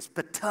 there's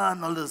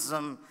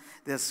paternalism,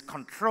 there's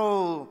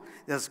control,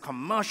 there's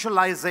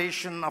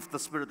commercialization of the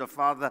spirit of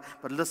Father.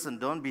 But listen,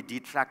 don't be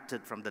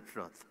detracted from the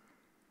truth.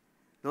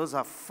 Those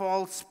are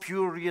false,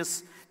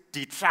 spurious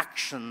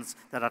detractions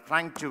that are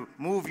trying to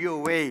move you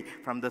away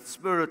from the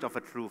spirit of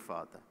a true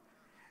Father.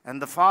 And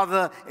the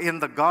Father in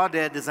the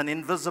Godhead is an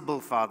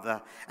invisible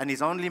Father, and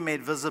he's only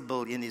made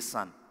visible in his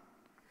Son.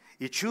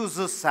 He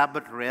chooses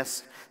Sabbath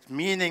rest,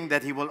 meaning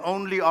that he will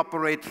only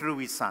operate through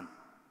his Son.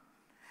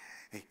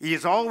 He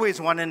is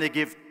always wanting to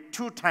give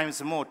 2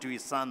 times more to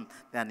his Son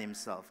than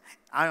himself.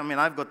 I mean,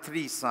 I've got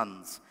 3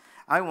 sons.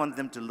 I want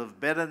them to live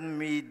better than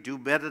me, do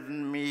better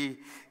than me,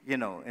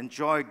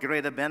 enjoy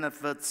greater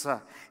benefits.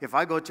 If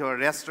I go to a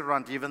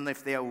restaurant, even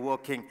if they are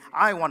working,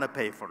 I want to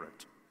pay for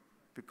it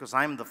because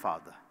I'm the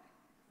Father.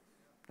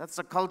 That's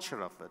the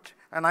culture of it.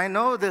 And I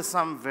know there's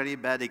some very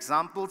bad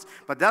examples,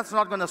 but that's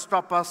not going to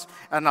stop us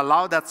and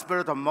allow that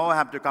spirit of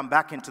Moab to come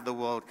back into the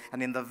world.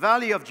 And in the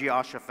valley of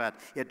Jehoshaphat,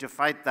 he had to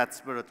fight that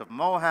spirit of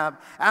Moab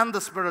and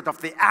the spirit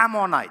of the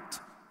Ammonite,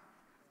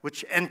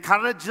 which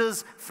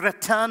encourages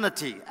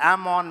fraternity.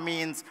 Ammon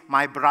means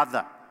my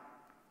brother.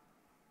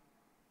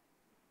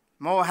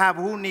 Moab,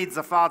 who needs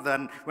a father?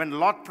 And when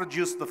Lot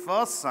produced the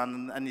first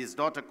son and his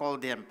daughter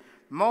called him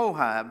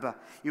Moab,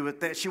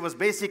 she was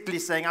basically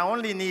saying, I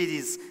only need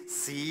his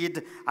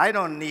seed. I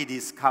don't need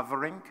his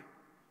covering.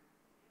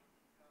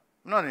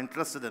 I'm not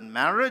interested in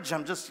marriage.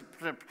 I'm just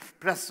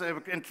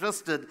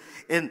interested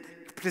in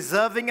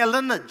preserving a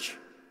lineage.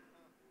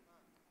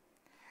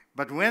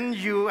 But when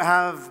you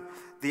have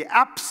the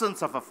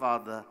absence of a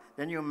father,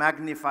 then you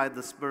magnify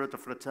the spirit of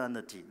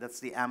fraternity.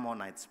 That's the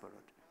Ammonite spirit.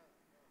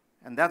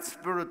 And that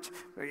spirit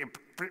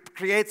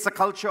creates a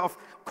culture of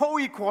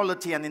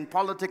co-equality, and in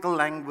political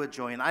language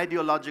or in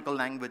ideological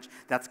language,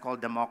 that's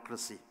called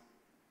democracy.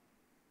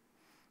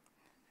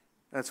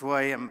 That's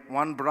why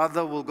one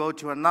brother will go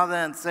to another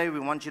and say,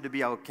 we want you to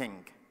be our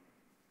king.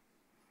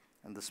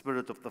 And the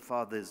spirit of the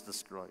Father is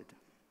destroyed.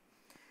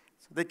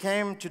 So they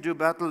came to do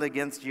battle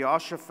against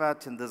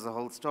Jehoshaphat, and there's a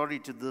whole story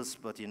to this,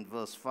 but in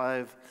verse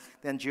 5,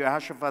 then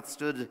Jehoshaphat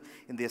stood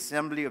in the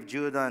assembly of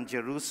Judah and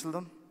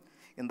Jerusalem,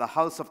 in the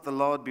house of the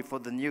Lord before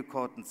the new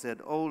court, and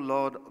said, O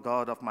Lord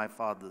God of my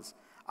fathers,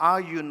 are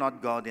you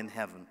not God in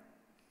heaven?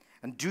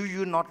 And do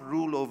you not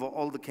rule over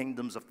all the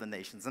kingdoms of the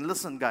nations? And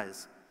listen,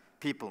 guys,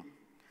 people,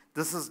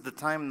 this is the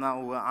time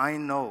now where I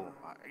know,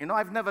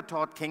 I've never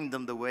taught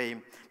kingdom the way,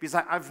 because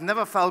I've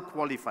never felt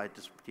qualified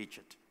to teach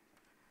it.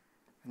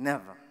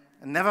 Never.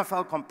 And never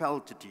felt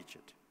compelled to teach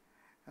it.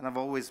 And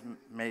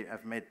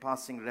I've made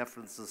passing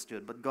references to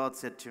it, but God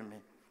said to me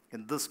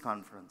in this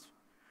conference,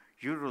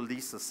 you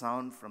release a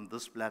sound from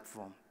this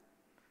platform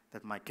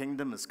that my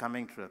kingdom is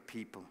coming to a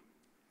people.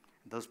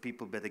 Those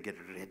people better get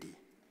ready.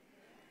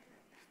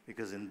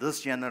 Because in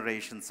this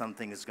generation,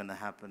 something is going to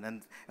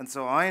happen. And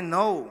so I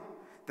know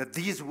that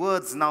these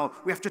words now,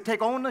 we have to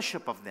take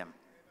ownership of them.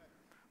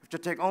 We have to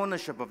take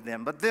ownership of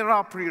them. But there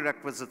are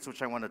prerequisites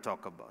which I want to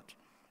talk about.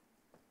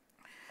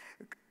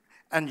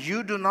 And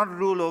you do not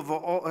rule over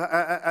all,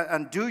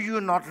 and do you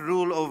not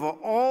rule over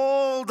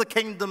all the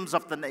kingdoms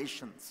of the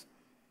nations?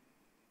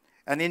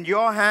 And in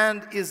your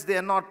hand is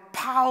there not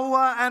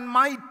power and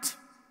might,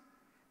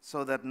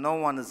 so that no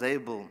one is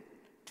able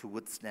to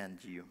withstand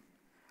you?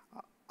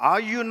 Are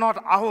you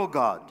not our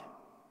God,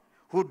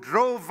 who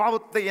drove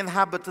out the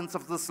inhabitants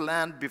of this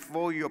land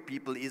before your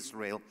people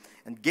Israel,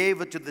 and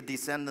gave it to the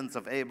descendants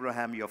of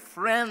Abraham, your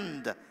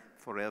friend,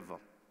 forever?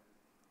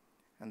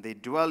 And they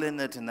dwell in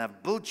it and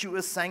have built you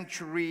a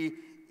sanctuary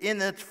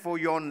in it for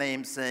your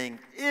name, saying,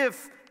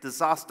 if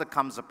disaster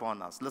comes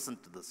upon us, listen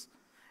to this.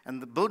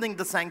 And building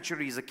the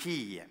sanctuary is a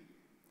key here.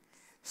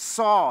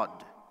 Sword,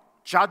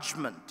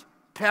 judgment,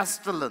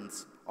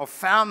 pestilence, or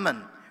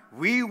famine,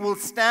 we will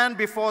stand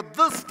before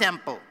this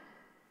temple.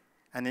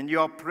 And in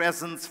your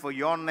presence, for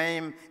your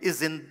name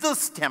is in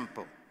this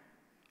temple.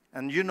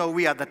 And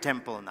we are the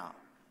temple now.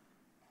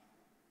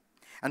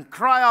 And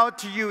cry out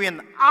to you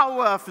in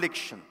our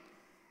affliction.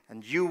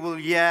 And you will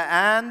hear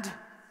and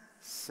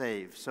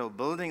save. So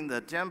building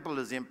the temple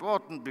is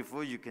important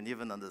before you can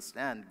even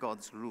understand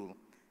God's rule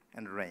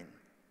and reign.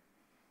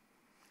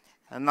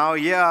 And now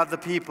here are the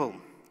people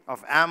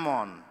of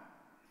Ammon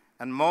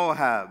and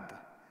Moab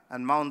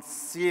and Mount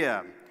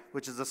Seir,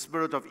 which is the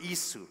spirit of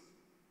Esau,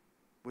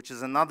 which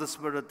is another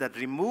spirit that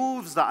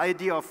removes the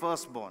idea of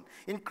firstborn.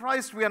 In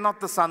Christ, we are not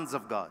the sons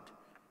of God.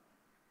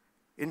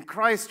 In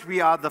Christ,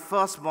 we are the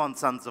firstborn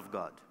sons of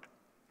God.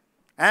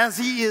 As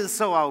He is,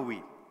 so are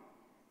we.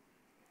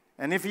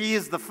 And if He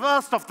is the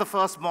first of the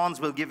firstborns,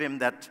 we'll give Him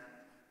that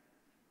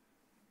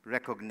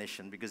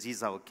recognition because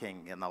He's our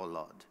King and our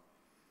Lord.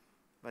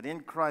 But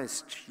in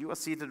Christ, you are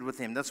seated with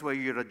Him. That's why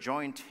you're a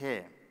joint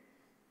heir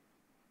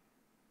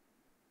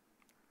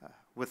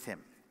with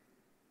Him.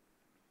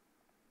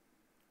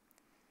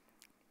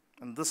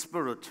 And the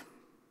Spirit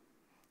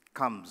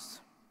comes,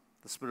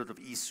 the spirit of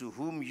Esau,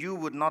 whom you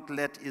would not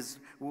let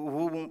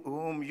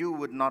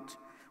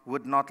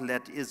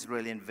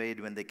Israel invade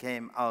when they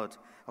came out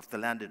of the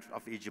land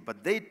of Egypt.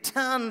 But they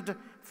turned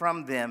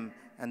from them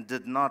and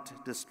did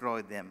not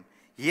destroy them.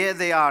 Here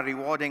they are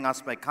rewarding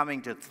us by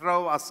coming to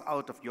throw us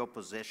out of your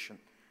possession,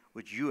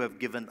 which you have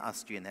given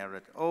us to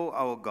inherit. O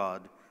our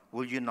God,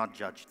 will you not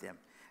judge them?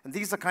 And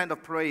these are kind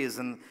of prayers,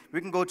 and we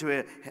can go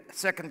to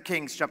 2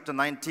 Kings chapter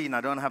 19.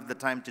 I don't have the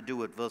time to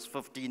do it, verse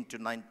 15 to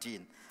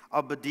 19.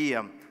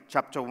 Obadiah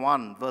chapter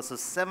 1,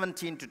 verses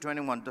 17 to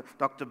 21.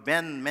 Dr.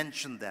 Ben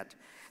mentioned that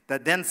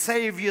then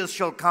saviors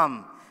shall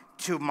come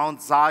to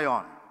Mount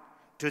Zion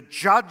to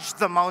judge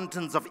the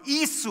mountains of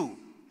Esau,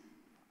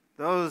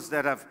 those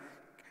that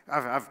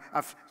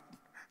have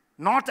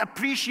not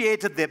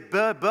appreciated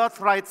their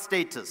birthright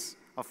status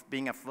of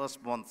being a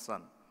firstborn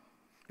son.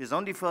 His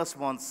only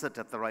firstborn sit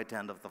at the right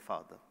hand of the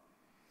Father.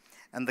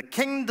 And the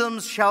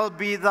kingdoms shall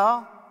be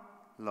the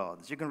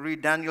Lord's. You can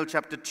read Daniel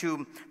chapter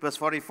 2, verse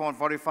 44 and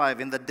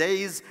 45. In the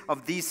days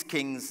of these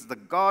kings, the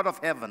God of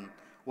heaven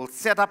will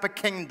set up a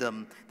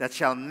kingdom that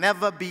shall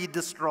never be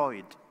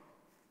destroyed.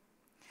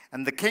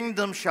 And the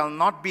kingdom shall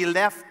not be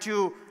left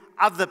to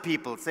other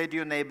people. Say to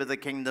your neighbor, the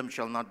kingdom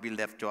shall not be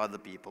left to other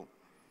people.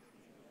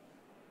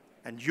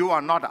 And you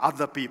are not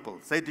other people.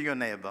 Say to your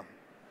neighbor.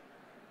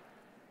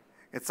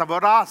 It's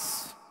about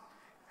us.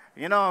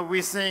 You know,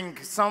 we're seeing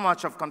so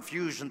much of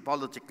confusion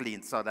politically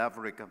in South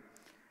Africa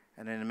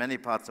and in many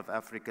parts of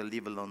Africa,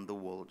 leave alone the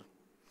world.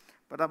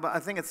 But I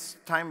think it's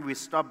time we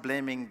stop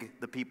blaming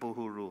the people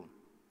who rule.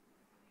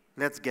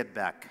 Let's get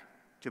back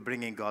to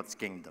bringing God's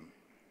kingdom.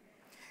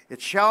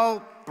 It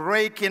shall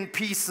break in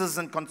pieces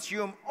and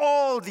consume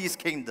all these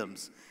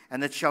kingdoms,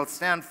 and it shall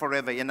stand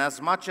forever.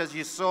 Inasmuch as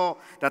you saw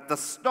that the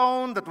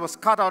stone that was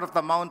cut out of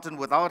the mountain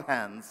without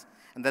hands,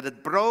 and that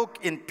it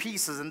broke in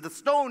pieces, and the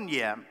stone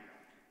here,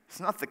 it's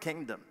not the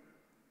kingdom.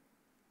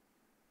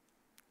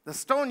 The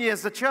stone here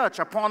is the church.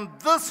 Upon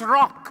this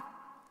rock,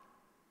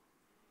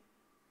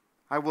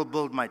 I will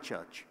build my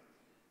church.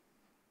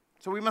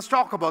 So we must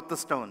talk about the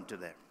stone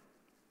today.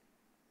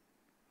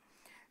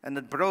 And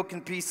it broke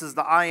in pieces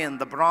the iron,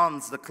 the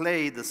bronze, the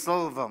clay, the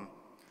silver,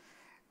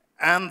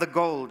 and the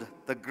gold.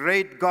 The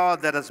great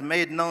God that has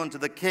made known to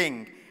the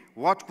king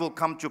what will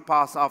come to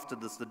pass after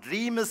this. The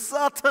dream is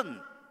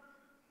certain,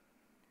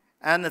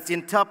 and its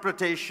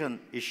interpretation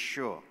is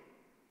sure.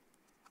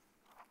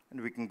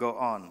 And we can go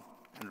on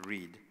and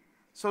read.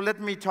 So let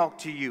me talk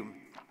to you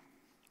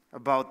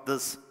about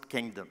this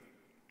kingdom.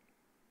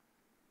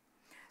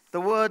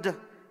 The word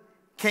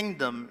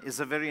kingdom is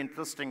a very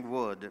interesting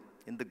word.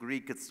 In the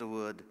Greek, it's the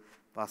word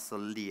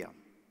basileia.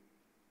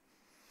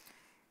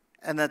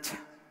 And that,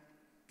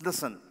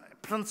 listen,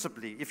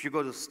 principally, if you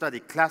go to study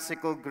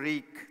classical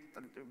Greek,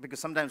 because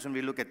sometimes when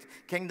we look at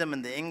kingdom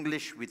in the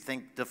English, we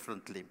think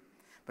differently.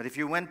 But if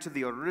you went to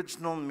the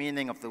original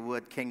meaning of the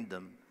word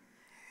kingdom,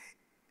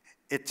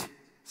 it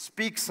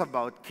speaks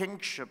about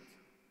kingship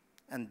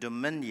and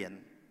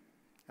dominion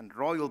and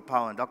royal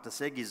power. And Dr.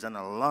 Segi's done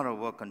a lot of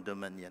work on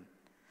dominion.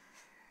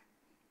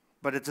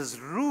 But it is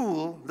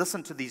rule,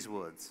 listen to these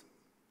words,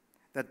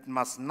 that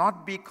must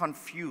not be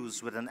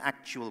confused with an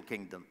actual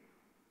kingdom,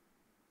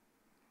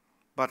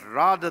 but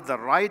rather the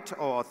right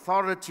or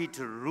authority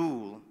to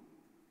rule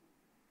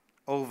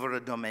over a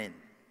domain.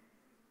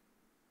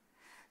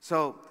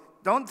 So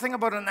don't think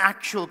about an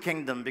actual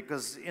kingdom,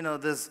 because you know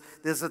there's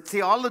a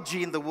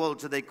theology in the world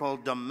today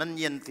called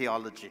dominion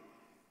theology.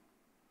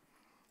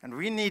 And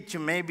we need to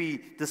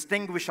maybe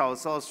distinguish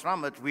ourselves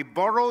from it. We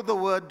borrow the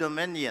word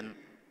dominion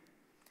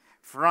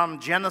from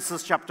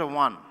Genesis chapter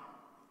 1.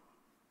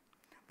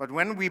 But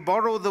when we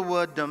borrow the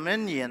word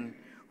dominion,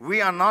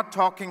 we are not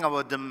talking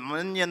about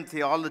dominion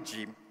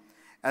theology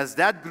as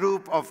that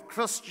group of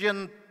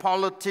Christian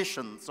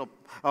politicians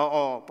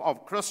or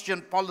of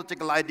Christian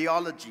political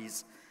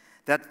ideologies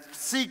that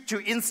seek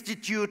to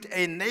institute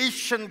a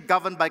nation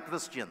governed by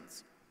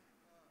Christians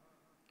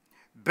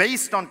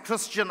based on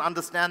Christian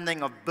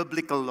understanding of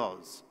biblical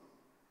laws.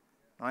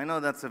 I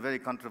know that's a very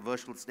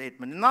controversial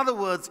statement. In other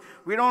words,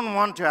 we don't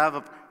want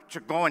to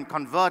go and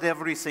convert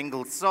every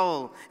single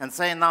soul and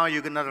say, now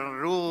you're going to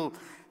rule,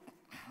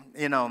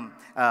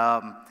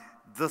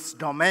 this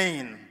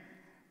domain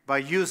by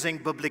using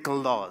biblical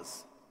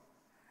laws.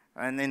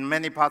 And in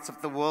many parts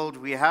of the world,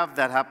 we have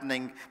that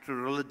happening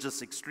through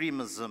religious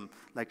extremism,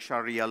 like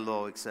Sharia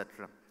law,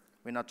 etc.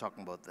 We're not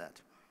talking about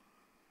that.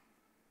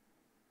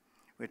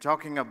 We're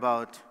talking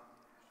about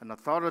an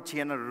authority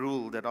and a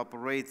rule that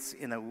operates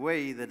in a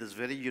way that is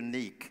very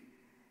unique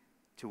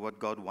to what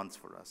God wants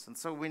for us. And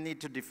so we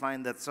need to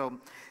define that. So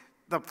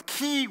the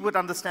key with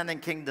understanding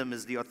kingdom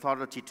is the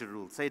authority to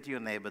rule. Say to your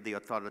neighbor, the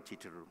authority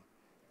to rule.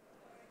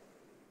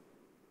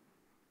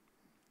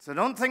 So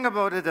don't think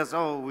about it as,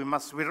 oh,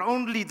 we're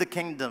only the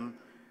kingdom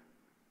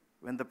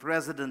when the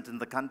president in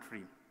the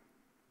country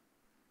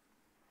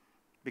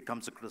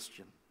becomes a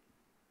Christian.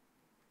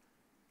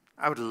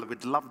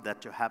 We'd love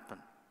that to happen.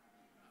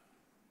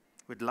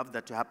 We'd love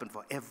that to happen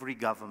for every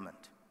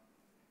government.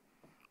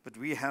 But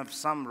we have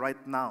some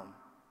right now,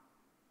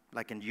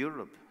 like in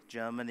Europe,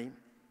 Germany,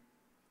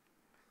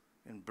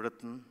 in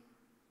Britain,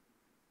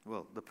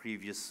 well, the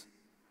previous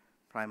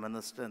prime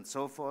minister and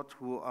so forth,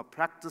 who are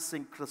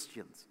practicing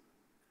Christians,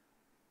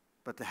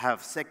 but they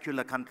have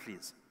secular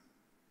countries.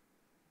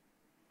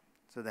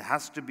 So there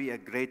has to be a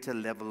greater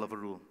level of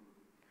rule.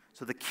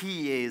 So the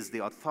key is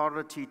the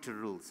authority to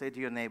rule. Say to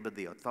your neighbor,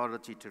 the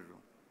authority to rule.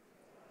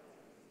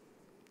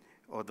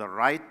 Or the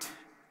right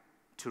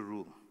to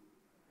rule.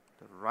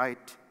 The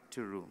right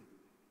to rule.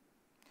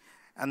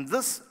 And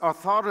this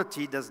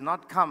authority does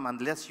not come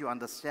unless you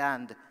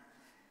understand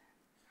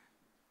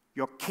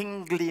your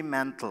kingly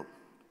mantle.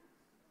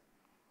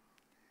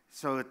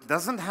 So it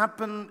doesn't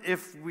happen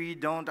if we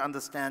don't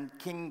understand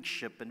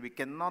kingship, and we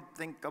cannot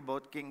think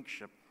about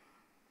kingship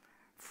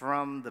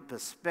from the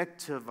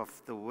perspective of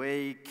the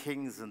way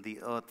kings in the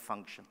earth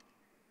function.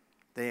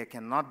 They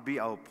cannot be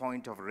our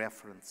point of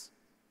reference.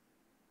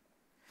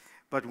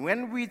 But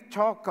when we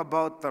talk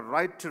about the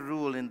right to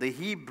rule in the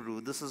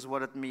Hebrew, this is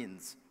what it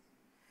means.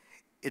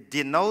 It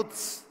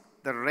denotes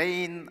the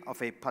reign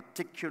of a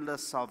particular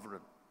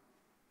sovereign.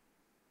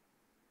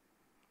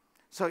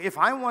 So if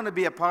I want to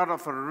be a part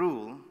of a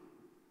rule,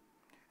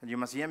 and you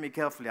must hear me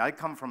carefully, I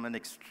come from an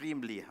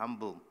extremely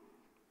humble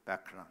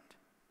background.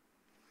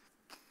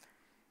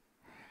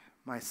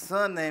 My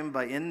surname,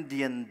 by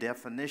Indian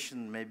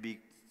definition, may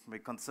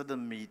consider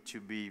me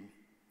to be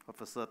of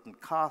a certain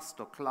caste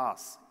or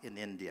class in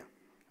India.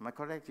 Am I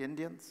correct?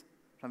 Indians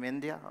from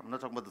India? I'm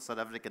not talking about the South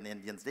African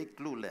Indians. They're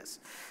clueless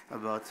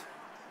about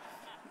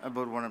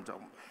what I'm talking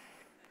about.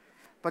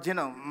 But you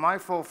know, my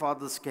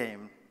forefathers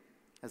came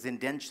as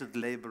indentured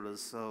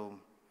laborers, so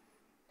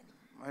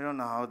I don't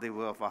know how they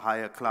were of a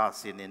higher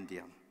class in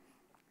India,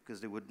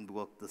 because they wouldn't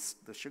work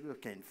the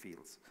sugarcane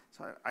fields.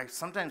 So I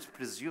sometimes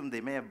presume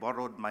they may have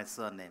borrowed my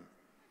surname,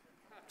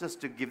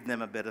 just to give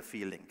them a better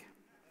feeling.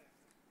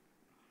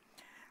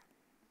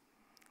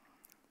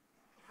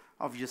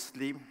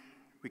 Obviously,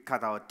 we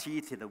cut our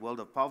teeth in a world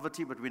of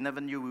poverty, but we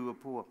never knew we were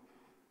poor.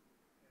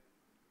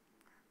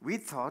 We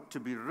thought to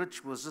be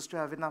rich was just to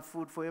have enough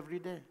food for every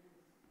day.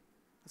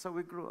 That's how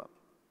we grew up.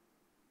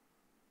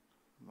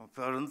 Our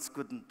parents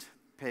couldn't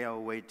pay our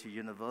way to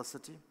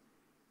university.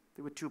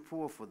 They were too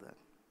poor for that.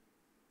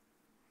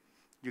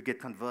 You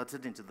get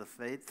converted into the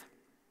faith,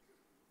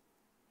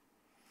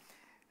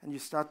 and you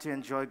start to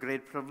enjoy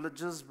great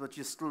privileges, but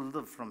you still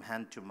live from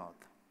hand to mouth.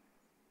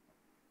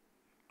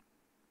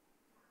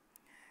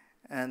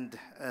 And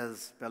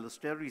as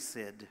Ballesteri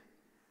said,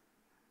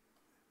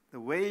 the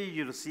way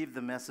you receive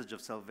the message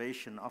of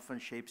salvation often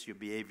shapes your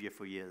behavior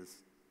for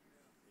years,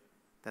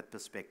 that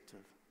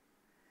perspective.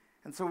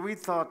 And so we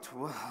thought,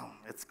 well,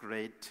 it's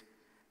great.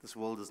 This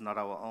world is not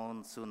our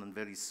own. Soon and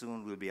very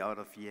soon we'll be out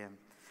of here.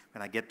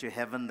 When I get to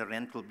heaven, the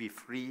rent will be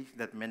free.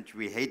 That meant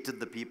we hated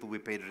the people we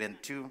paid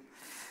rent to.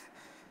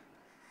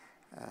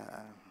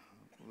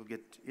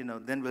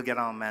 Then we'll get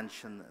our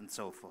mansion and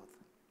so forth.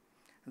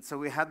 And so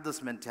we had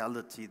this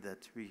mentality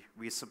that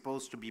we're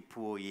supposed to be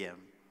poor here,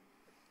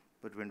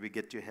 but when we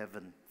get to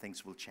heaven,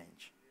 things will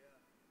change.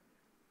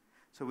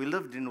 So we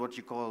lived in what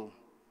you call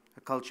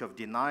a culture of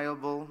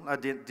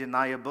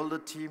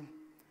deniability,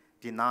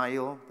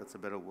 denial, that's a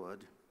better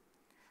word,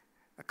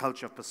 a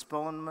culture of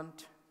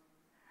postponement.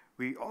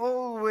 We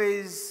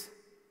always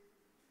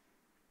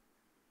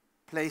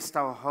placed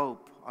our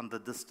hope on the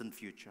distant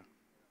future,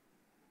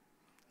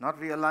 not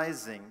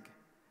realizing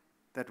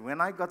that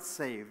when I got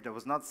saved, I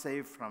was not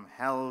saved from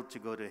hell to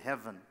go to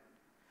heaven,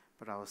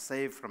 but I was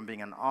saved from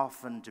being an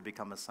orphan to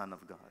become a son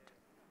of God.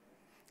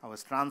 I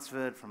was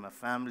transferred from a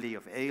family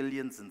of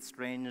aliens and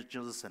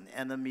strangers and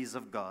enemies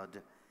of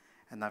God,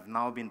 and I've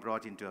now been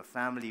brought into a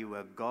family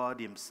where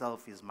God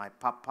himself is my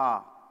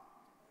papa,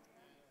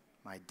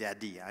 my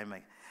daddy.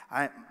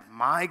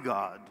 My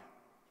God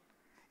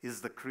is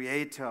the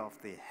creator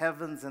of the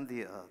heavens and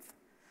the earth.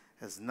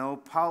 There's no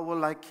power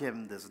like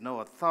him. There's no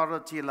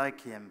authority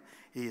like him.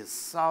 He is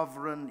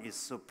sovereign. He is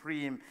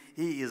supreme.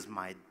 He is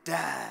my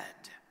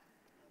dad.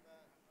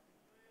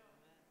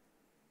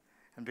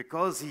 And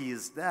because he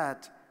is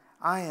that,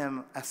 I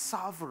am a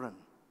sovereign.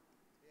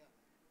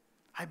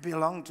 I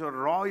belong to a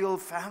royal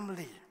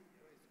family.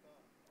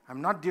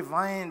 I'm not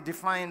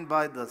defined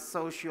by the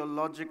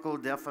sociological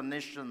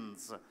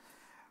definitions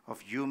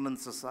of human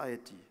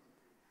society.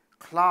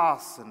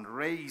 class and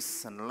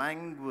race and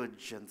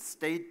language and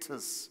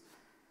status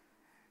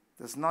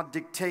does not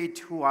dictate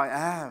who I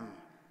am,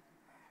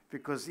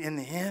 because in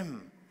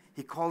him,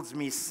 he calls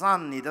me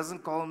son. He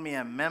doesn't call me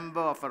a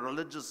member of a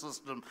religious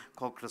system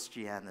called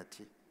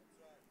Christianity.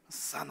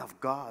 Son of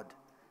God.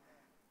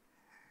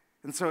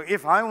 And so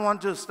if I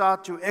want to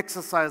start to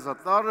exercise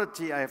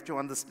authority, I have to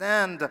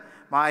understand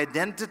my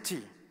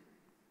identity.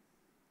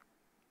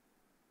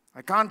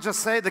 I can't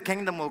just say the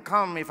kingdom will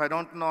come if I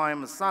don't know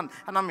I'm a son.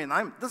 And I mean,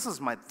 this is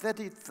my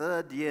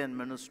 33rd year in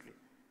ministry,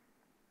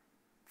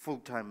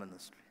 full-time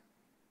ministry.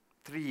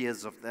 3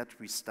 years of that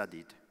we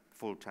studied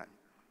full-time.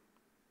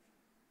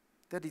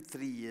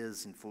 33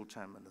 years in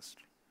full-time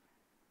ministry.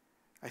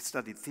 I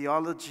studied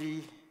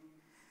theology,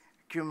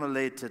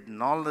 accumulated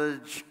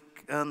knowledge,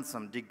 earned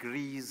some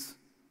degrees,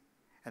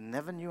 and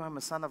never knew I'm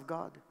a son of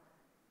God.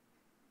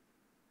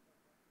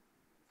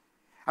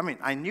 I mean,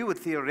 I knew it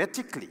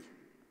theoretically,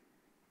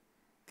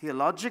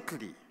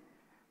 theologically,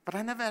 but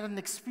I never had an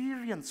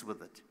experience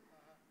with it.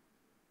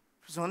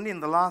 It was only in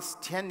the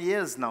last 10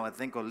 years now, I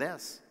think, or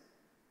less,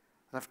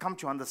 that I've come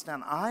to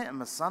understand I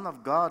am a son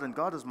of God and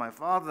God is my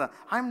Father.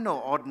 I'm no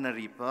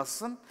ordinary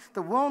person.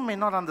 The world may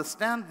not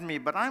understand me,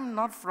 but I'm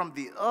not from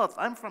the earth.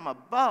 I'm from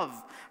above.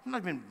 I'm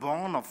not been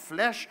born of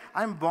flesh.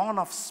 I'm born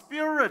of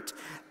spirit.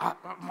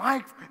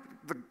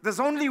 There's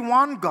only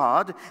one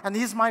God, and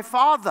He's my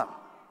Father.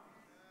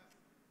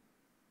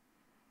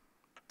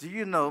 Do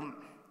you know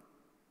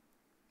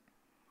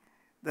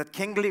that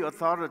kingly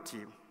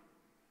authority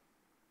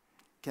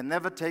can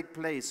never take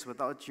place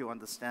without you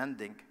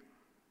understanding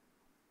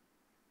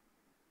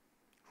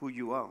who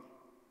you are?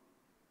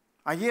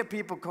 I hear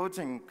people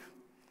quoting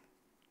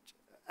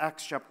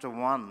Acts chapter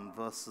 1,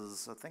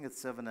 verses, I think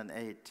it's 7 and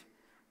 8.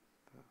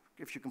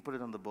 If you can put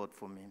it on the board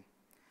for me.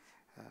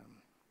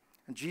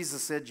 And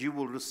Jesus said, you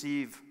will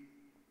receive,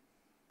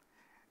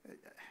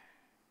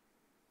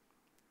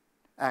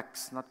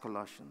 Acts, not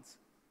Colossians.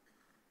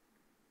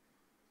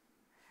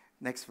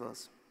 Next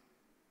verse.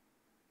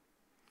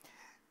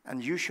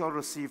 And you shall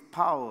receive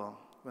power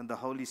when the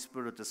Holy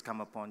Spirit has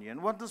come upon you.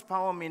 And what does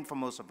power mean for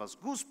most of us?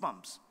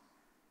 Goosebumps.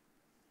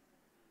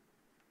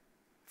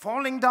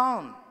 Falling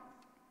down.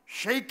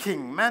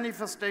 Shaking.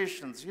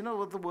 Manifestations. You know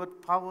what the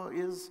word power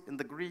is in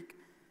the Greek?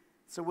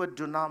 It's the word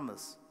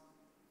dunamis.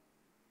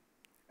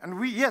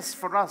 And yes,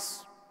 for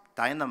us,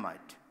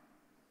 dynamite.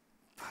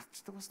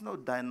 But there was no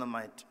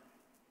dynamite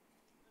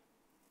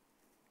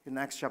in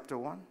Acts chapter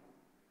 1.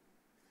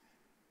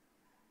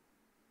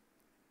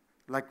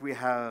 Like we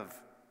have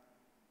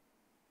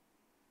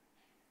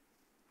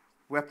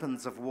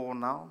weapons of war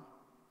now,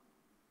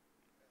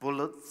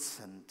 bullets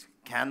and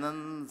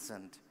cannons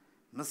and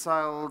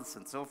missiles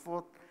and so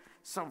forth.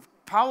 So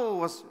power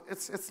was,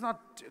 it's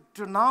not,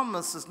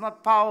 dunamis is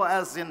not power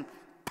as in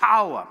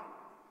power.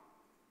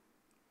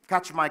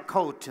 Catch my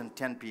coat and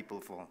 10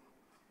 people fall.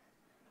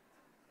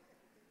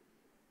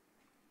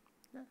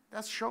 Yeah,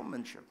 that's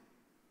showmanship.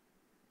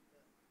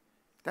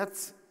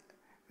 That's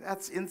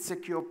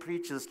insecure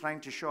preachers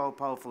trying to show how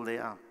powerful they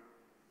are.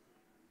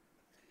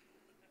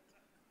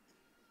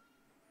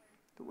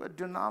 The word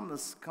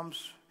dunamis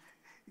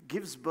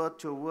gives birth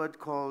to a word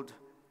called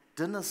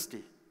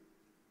dynasty.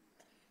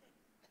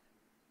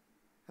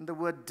 And the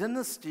word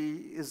dynasty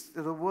is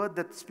the word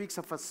that speaks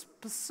of a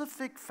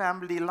specific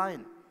family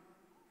line.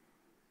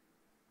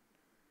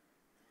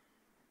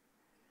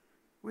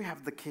 We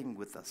have the king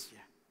with us here,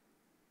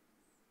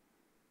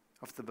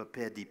 of the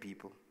Bapedi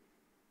people,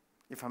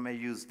 if I may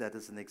use that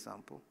as an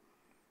example.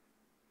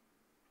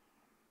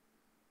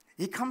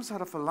 He comes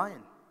out of a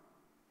line.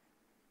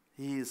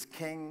 He is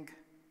King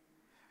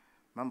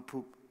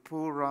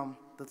Mampupuram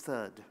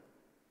III.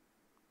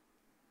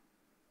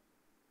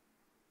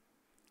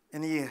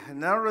 And he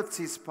inherits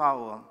his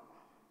power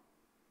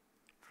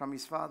from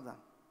his father.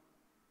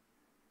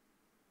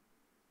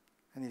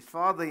 And his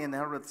father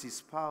inherits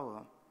his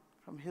power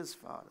from his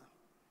father.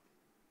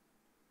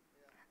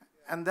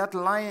 And that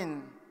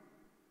line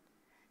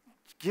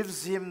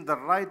gives him the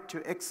right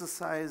to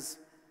exercise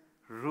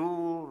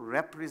rule,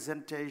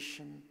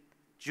 representation,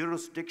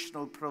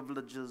 jurisdictional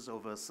privileges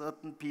over a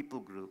certain people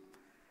group.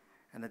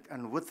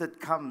 And with it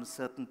comes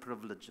certain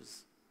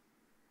privileges.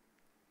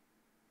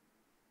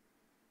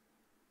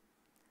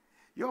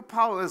 Your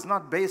power is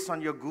not based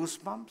on your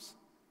goosebumps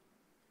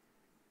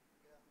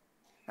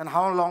and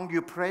how long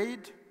you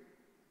prayed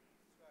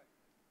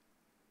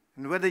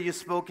and whether you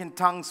spoke in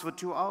tongues for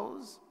 2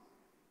 hours.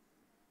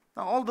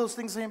 Now, all those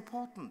things are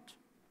important.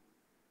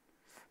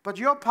 But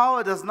your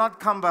power does not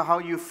come by how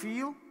you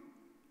feel.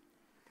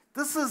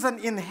 This is an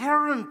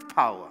inherent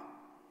power.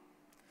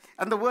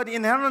 And the word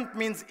inherent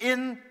means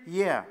in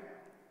here.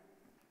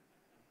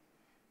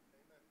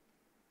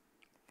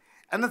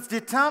 And it's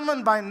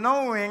determined by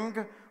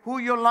knowing who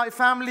your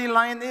family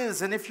line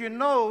is. And if you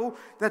know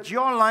that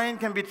your line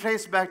can be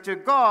traced back to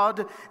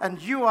God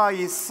and you are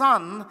his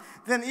son,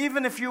 then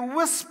even if you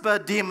whisper,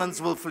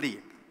 demons will flee.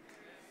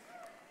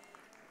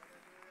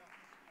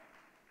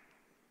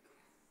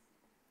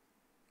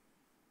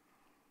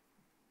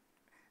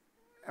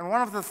 And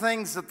one of the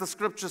things that the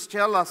scriptures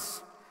tell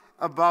us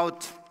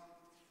about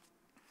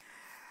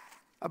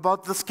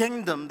this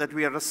kingdom that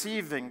we are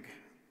receiving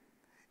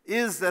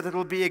is that it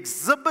will be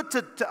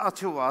exhibited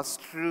to us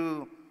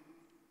through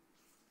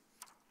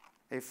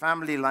a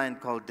family line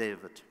called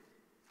David,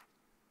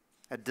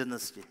 a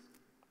dynasty,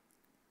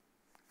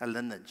 a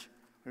lineage.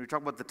 When we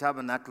talk about the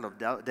tabernacle of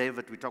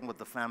David, we talk about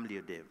the family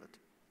of David.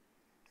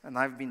 And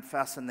I've been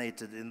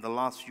fascinated in the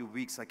last few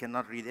weeks. I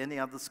cannot read any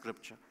other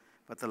scripture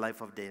but the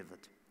life of David.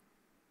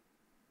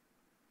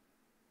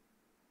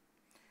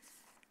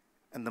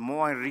 And the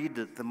more I read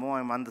it, the more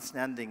I'm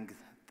understanding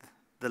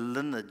the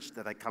lineage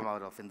that I come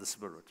out of in the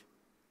spirit.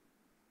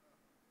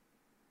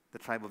 The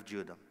tribe of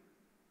Judah.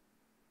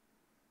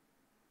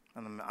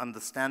 And I'm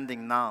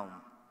understanding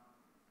now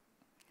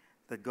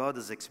that God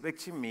is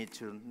expecting me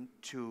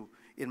to,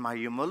 in my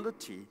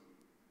humility,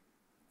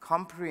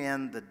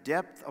 comprehend the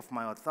depth of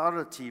my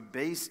authority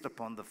based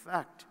upon the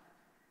fact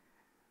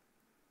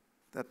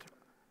that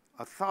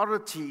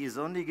authority is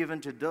only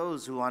given to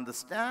those who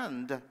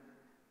understand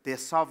their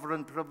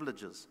sovereign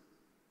privileges,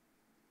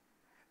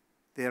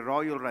 their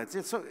royal rights.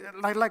 So,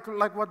 like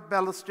what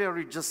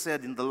Ballesteri just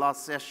said in the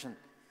last session,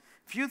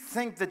 if you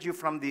think that you're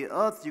from the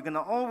earth, you're going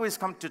to always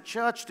come to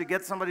church to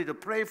get somebody to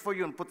pray for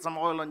you and put some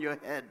oil on your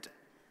head.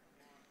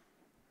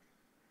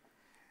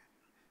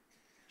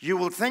 You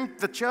will think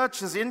the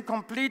church is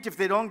incomplete if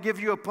they don't give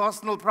you a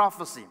personal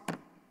prophecy.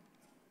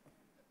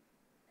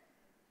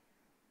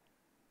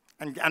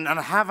 And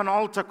have an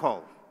altar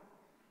call,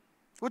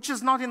 which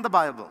is not in the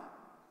Bible.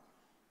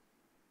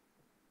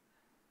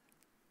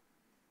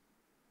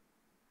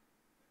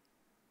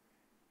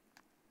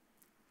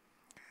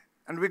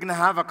 And we're going to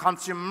have a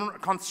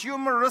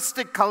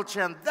consumeristic culture,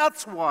 and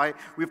that's why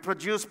we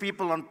produce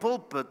people on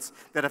pulpits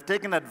that have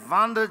taken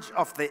advantage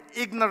of the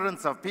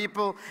ignorance of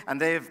people, and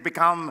they've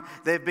become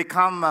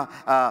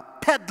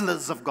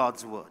peddlers of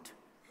God's word.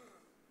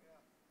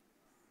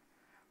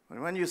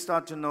 But when you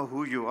start to know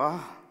who you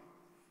are,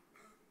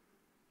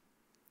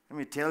 let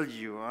me tell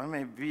you, I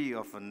may be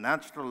of a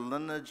natural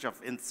lineage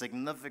of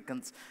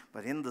insignificance,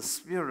 but in the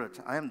spirit,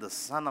 I am the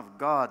Son of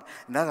God,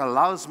 and that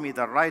allows me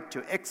the right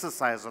to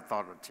exercise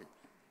authority.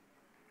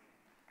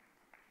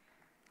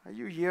 Are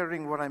you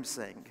hearing what I'm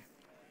saying?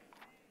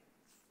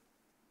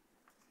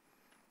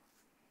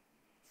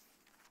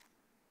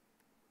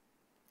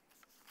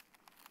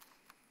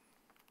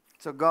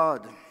 So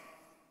God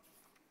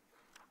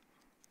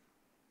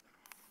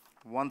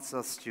wants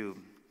us to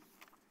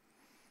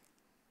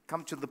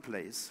come to the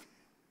place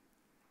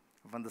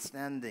of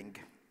understanding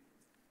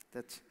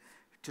that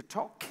to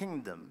talk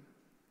kingdom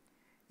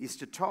is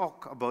to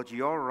talk about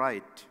your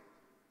right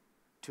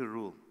to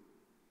rule.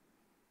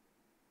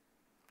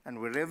 And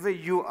wherever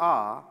you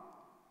are,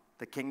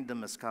 the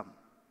kingdom has come.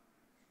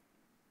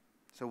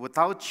 So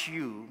without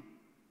you,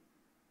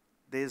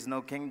 there is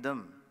no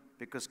kingdom,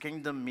 because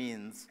kingdom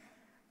means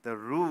the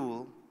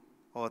rule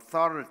or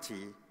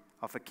authority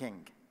of a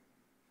king.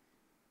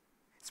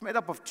 It's made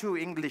up of two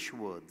English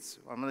words.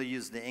 I'm going to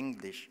use the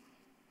English.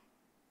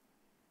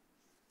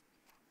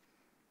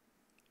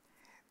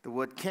 The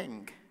word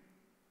king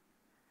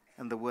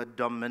and the word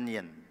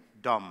dominion,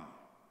 dom,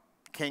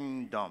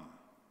 kingdom.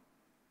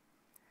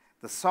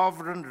 The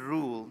sovereign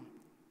rule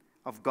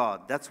of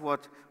God. That's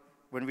what,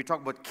 when we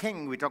talk about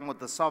king, we're talking about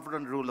the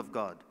sovereign rule of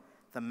God.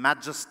 The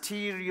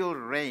magisterial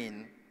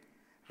reign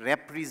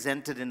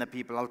represented in a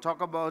people. I'll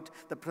talk about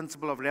the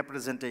principle of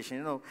representation.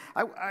 You know,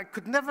 I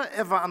could never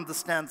ever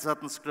understand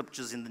certain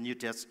scriptures in the New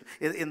Testament,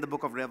 in the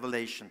book of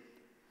Revelation.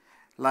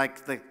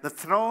 Like the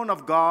throne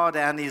of God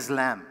and his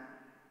lamb,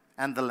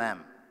 and the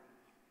lamb.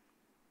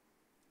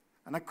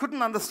 And I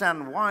couldn't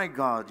understand why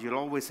God, you'll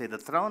always say the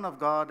throne of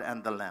God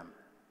and the lamb.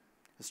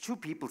 There's two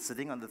people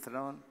sitting on the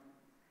throne.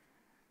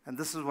 And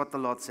this is what the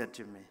Lord said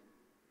to me.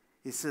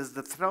 He says,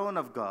 the throne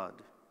of God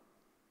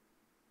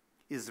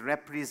is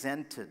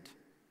represented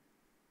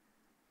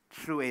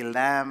through a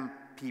lamb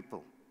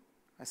people.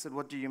 I said,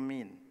 what do you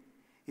mean?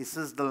 He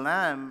says, the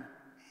lamb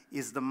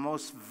is the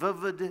most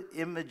vivid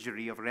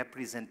imagery of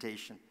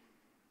representation,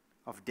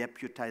 of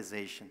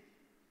deputization.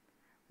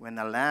 When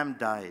a lamb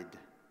died,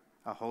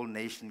 a whole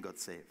nation got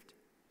saved.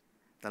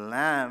 The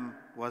lamb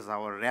was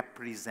our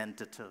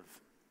representative.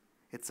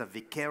 It's a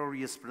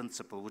vicarious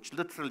principle, which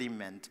literally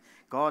meant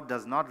God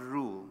does not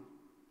rule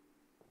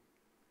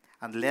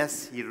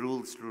unless he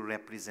rules through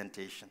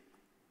representation.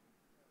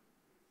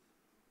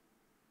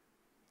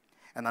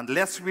 And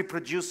unless we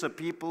produce a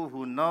people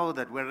who know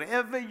that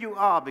wherever you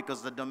are,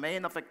 because the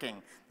domain of a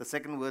king, the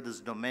second word is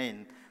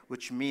domain,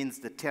 which means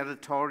the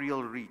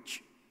territorial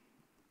reach,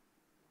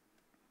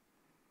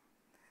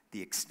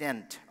 the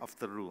extent of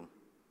the rule.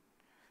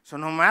 So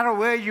no matter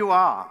where you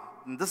are,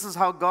 and this is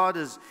how God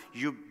is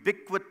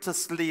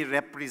ubiquitously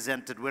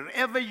represented.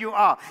 Wherever you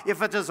are, if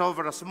it is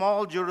over a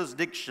small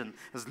jurisdiction,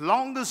 as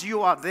long as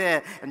you are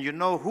there and you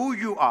know who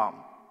you are,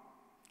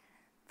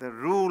 the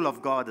rule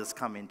of God has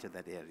come into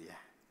that area.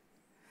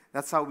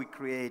 That's how we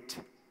create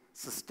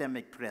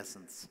systemic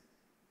presence,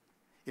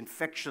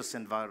 infectious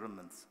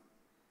environments.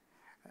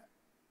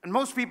 And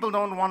most people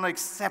don't want to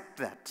accept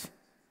that.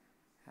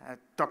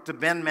 Dr.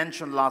 Ben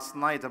mentioned last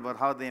night about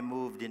how they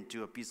moved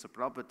into a piece of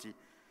property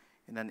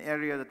in an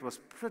area that was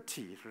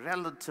pretty,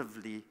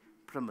 relatively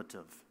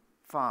primitive,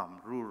 farm,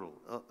 rural,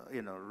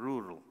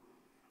 rural.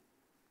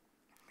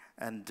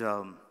 And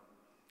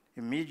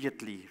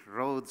immediately,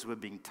 roads were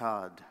being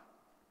tarred.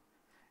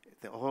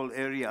 The whole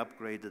area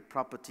upgraded,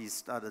 properties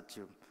started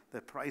to,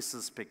 the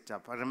prices picked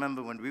up. I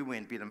remember when we were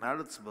in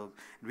Pietermaritzburg,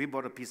 we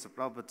bought a piece of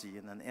property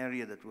in an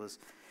area that was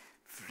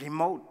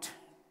remote.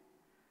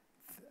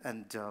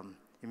 And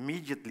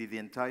immediately, the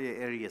entire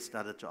area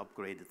started to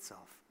upgrade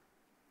itself.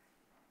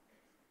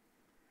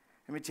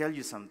 Let me tell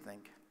you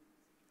something.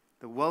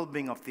 The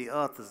well-being of the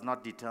earth is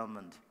not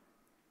determined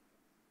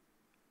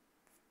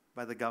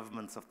by the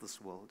governments of this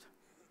world.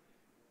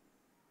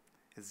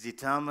 It's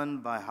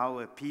determined by how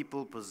a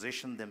people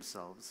position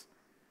themselves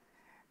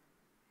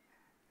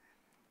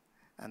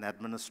and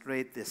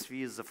administrate their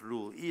spheres of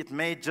rule. It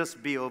may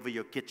just be over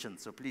your kitchen,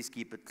 so please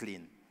keep it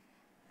clean.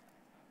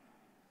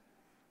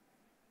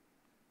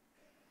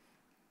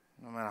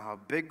 No matter how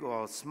big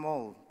or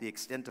small the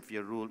extent of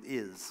your rule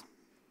is,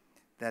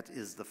 that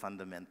is the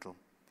fundamental.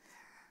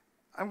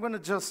 I'm going to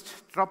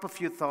just drop a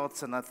few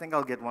thoughts, and I think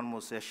I'll get one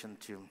more session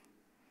to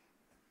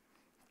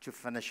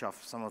finish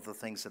off some of the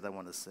things that I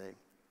want to say.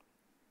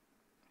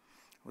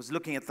 I was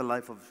looking at the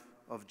life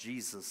of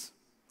Jesus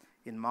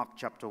in Mark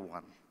chapter 1.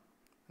 And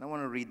I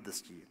want to read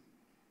this to you.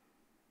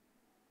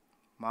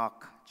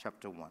 Mark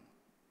chapter 1.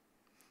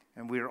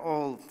 And we're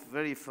all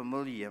very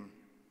familiar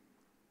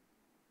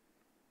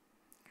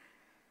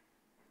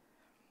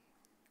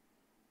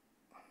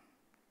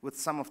with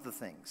some of the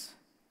things.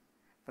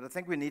 But I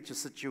think we need to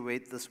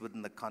situate this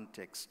within the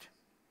context.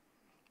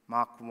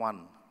 Mark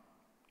 1,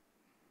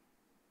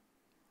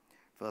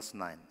 verse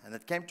 9. And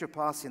it came to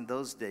pass in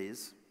those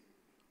days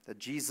that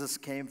Jesus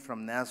came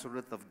from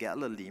Nazareth of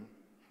Galilee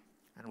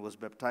and was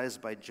baptized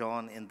by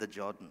John in the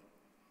Jordan.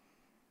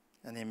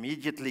 And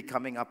immediately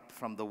coming up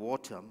from the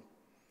water,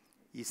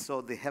 he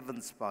saw the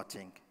heavens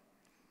parting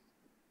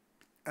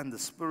and the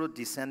Spirit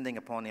descending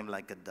upon him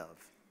like a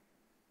dove.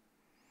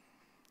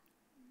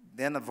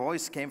 Then a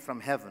voice came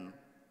from heaven,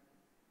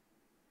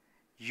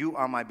 "You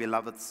are my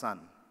beloved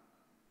Son,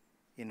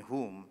 in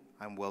whom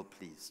I'm well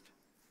pleased."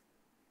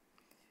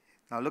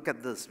 Now look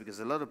at this, because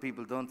a lot of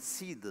people don't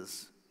see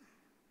this,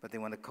 but they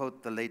want to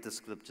quote the latest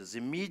scriptures.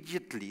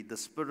 Immediately the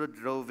Spirit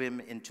drove him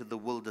into the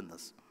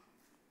wilderness.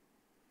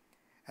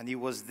 And he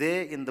was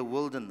there in the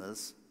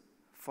wilderness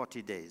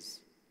 40 days,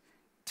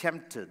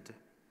 tempted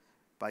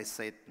by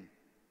Satan,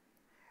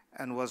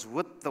 and was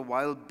with the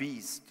wild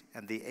beast,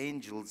 and the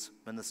angels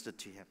ministered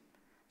to him.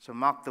 So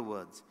mark the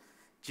words.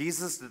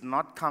 Jesus did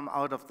not come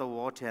out of the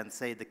water and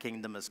say, "The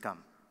kingdom has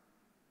come."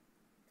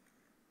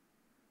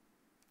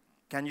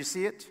 Can you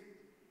see it?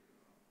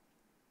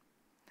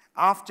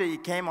 After he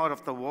came out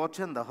of the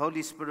water and the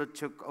Holy Spirit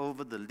took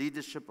over the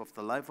leadership of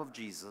the life of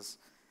Jesus,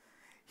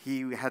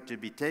 he had to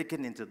be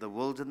taken into the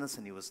wilderness,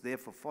 and he was there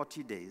for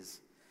 40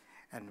 days.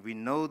 And we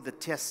know the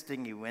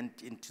testing he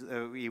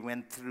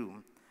went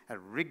through, a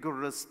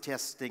rigorous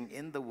testing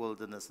in the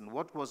wilderness. And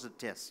what was the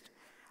test?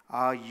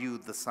 Are you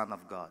the Son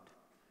of God?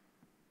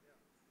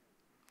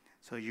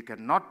 So you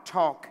cannot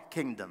talk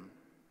kingdom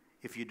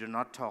if you do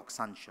not talk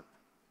sonship.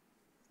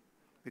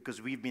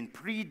 Because we've been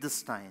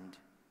predestined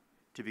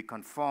to be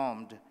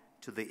conformed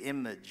to the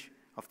image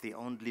of the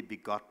only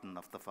begotten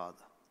of the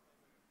Father.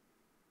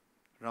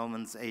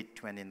 Romans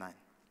 8:29.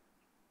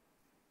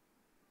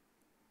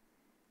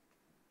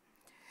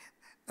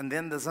 And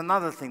then there's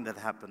another thing that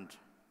happened.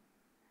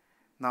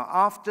 Now,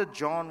 after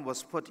John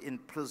was put in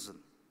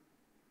prison,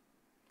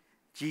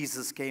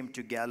 Jesus came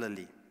to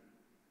Galilee,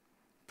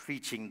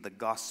 preaching the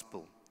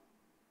gospel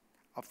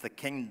of the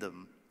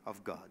kingdom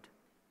of God.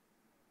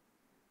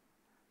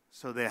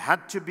 So there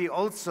had to be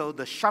also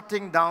the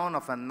shutting down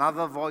of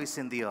another voice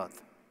in the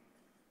earth.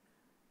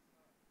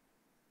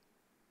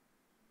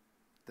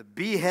 The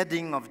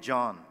beheading of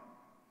John,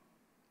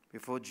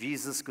 before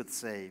Jesus could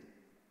say,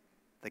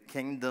 the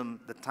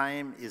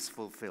time is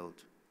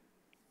fulfilled,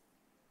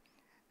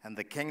 and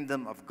the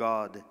kingdom of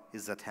God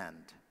is at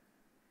hand.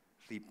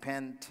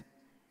 Repent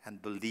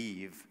and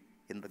believe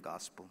in the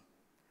gospel.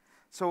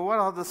 So what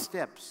are the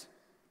steps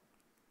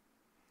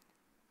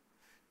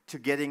to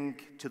getting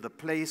to the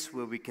place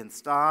where we can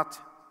start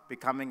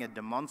becoming a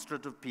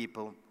demonstrative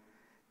people,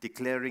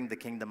 declaring the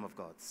kingdom of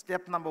God?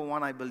 Step number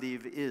one, I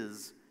believe,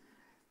 is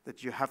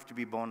that you have to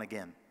be born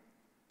again.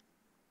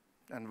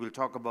 And we'll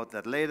talk about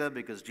that later,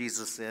 because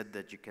Jesus said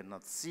that you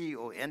cannot see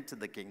or enter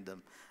the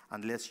kingdom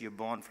unless you're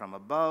born from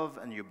above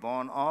and you're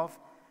born of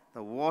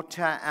the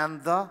water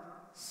and the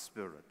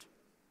Spirit.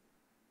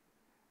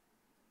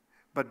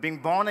 But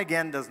being born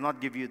again does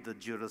not give you the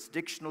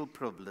jurisdictional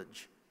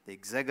privilege, the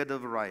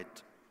executive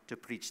right to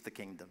preach the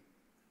kingdom.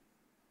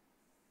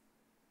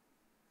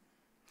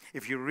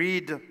 If you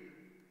read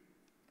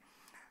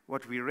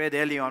what we read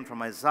earlier on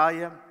from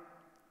Isaiah,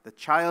 the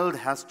child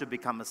has to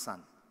become a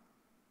son.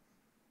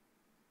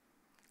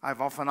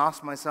 I've often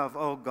asked myself,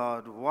 oh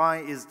God, why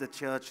is the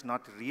church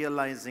not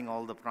realizing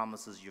all the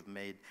promises you've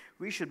made?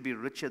 We should be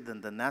richer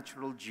than the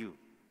natural Jew.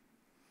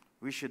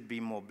 We should be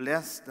more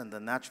blessed than the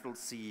natural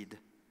seed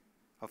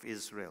of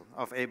Israel,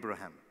 of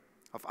Abraham,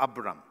 of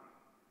Abram.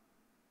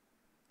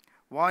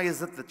 Why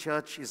is it the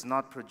church is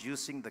not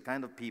producing the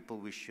kind of people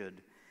we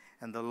should?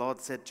 And the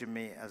Lord said to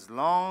me, as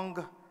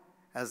long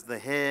as the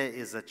hair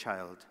is a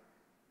child,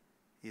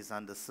 he's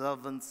under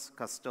servants,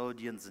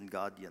 custodians, and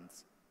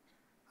guardians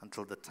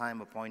until the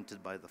time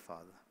appointed by the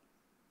Father,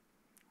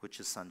 which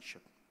is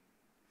sonship.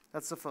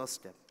 That's the first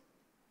step.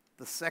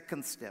 The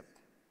second step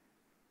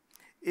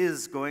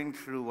is going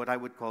through what I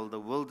would call the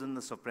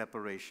wilderness of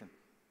preparation.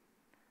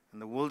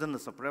 And the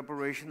wilderness of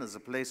preparation is a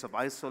place of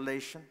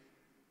isolation,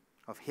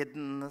 of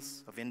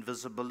hiddenness, of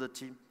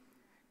invisibility.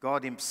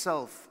 God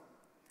himself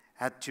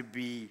had to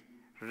be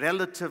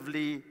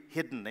relatively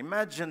hidden.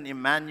 Imagine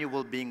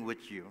Emmanuel being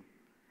with you,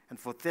 and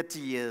for 30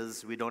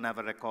 years we don't have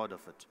a record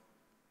of it.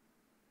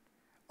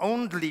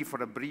 Only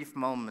for a brief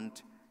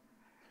moment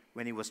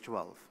when he was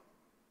 12.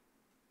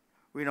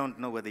 We don't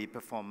know whether he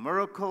performed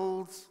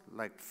miracles,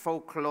 like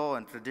folklore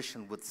and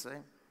tradition would say.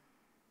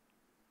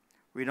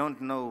 We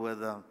don't know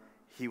whether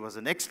he was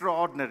an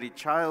extraordinary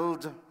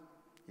child,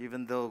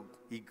 even though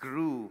he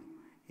grew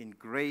in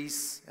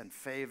grace and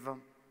favor.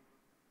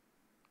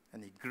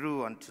 And he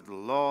grew unto the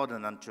Lord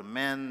and unto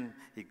men.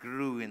 He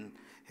grew in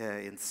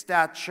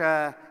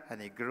stature,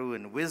 and he grew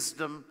in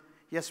wisdom.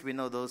 Yes, we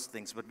know those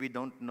things, but we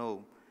don't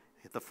know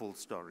the full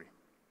story.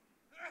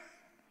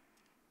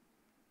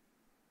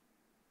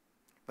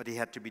 But he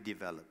had to be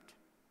developed.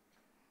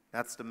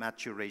 That's the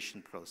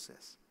maturation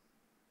process.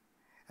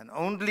 And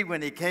only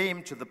when he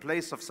came to the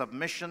place of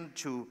submission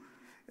to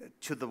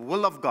the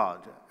will of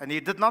God, and he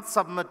did not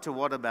submit to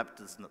water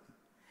baptism,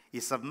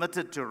 he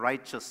submitted to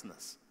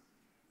righteousness.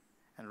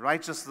 And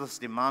righteousness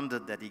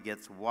demanded that he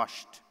gets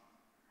washed.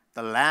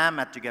 The lamb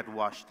had to get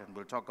washed, and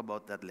we'll talk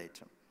about that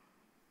later.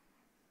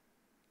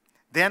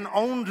 Then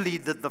only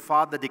did the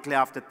Father declare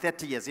after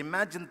 30 years.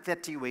 Imagine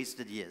 30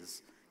 wasted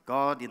years.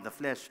 God in the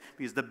flesh.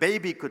 Because the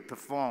baby could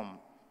perform,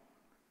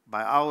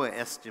 by our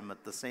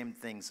estimate, the same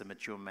things a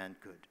mature man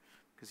could.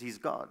 Because he's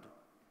God.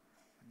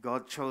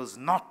 God chose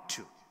not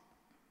to.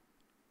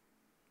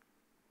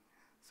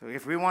 So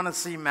if we want to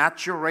see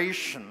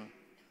maturation,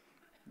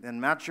 then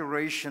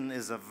maturation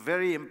is a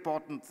very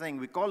important thing.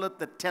 We call it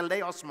the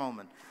teleos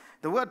moment.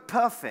 The word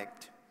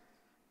perfect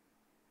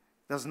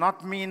does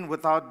not mean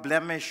without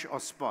blemish or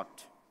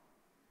spot.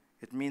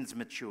 It means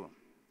mature,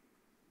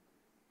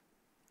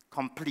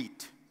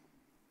 complete.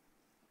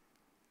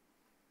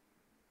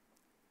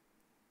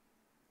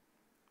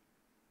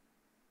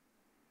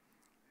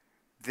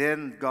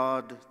 Then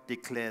God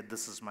declared,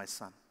 this is my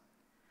son.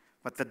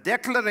 But the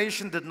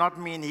declaration did not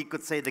mean he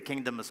could say the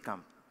kingdom has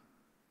come.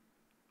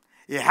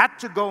 He had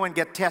to go and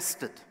get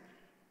tested.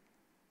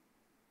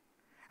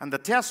 And the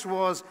test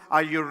was,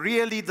 are you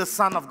really the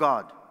Son of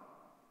God?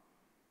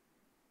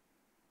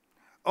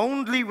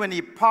 Only when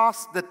he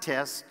passed the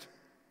test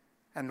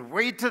and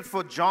waited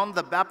for John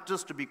the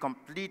Baptist to be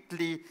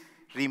completely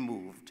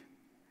removed,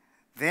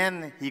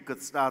 then he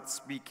could start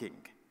speaking,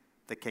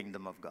 the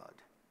kingdom of God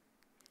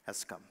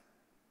has come.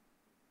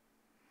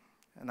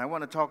 And I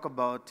want to talk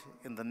about,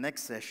 in the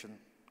next session,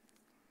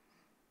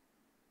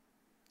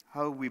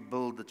 how we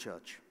build the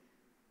church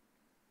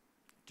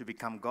to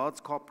become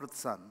God's corporate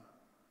son,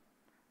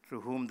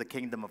 through whom the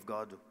kingdom of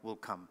God will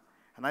come.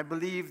 And I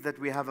believe that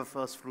we have a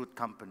first fruit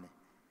company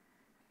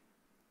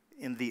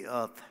in the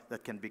earth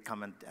that can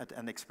become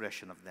an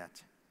expression of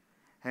that.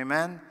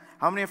 Amen?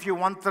 How many of you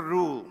want the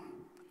rule,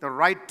 the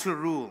right to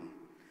rule?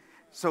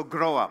 So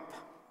grow up.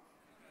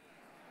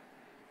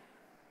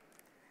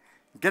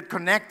 Get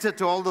connected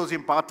to all those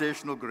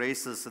impartational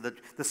graces so that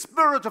the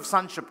spirit of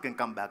sonship can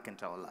come back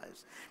into our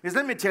lives. Because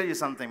let me tell you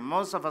something,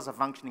 most of us are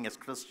functioning as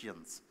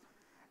Christians,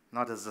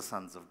 not as the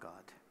sons of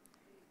God.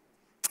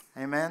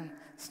 Amen?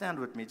 Stand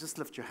with me. Just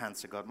lift your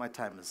hands to God. My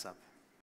time is up.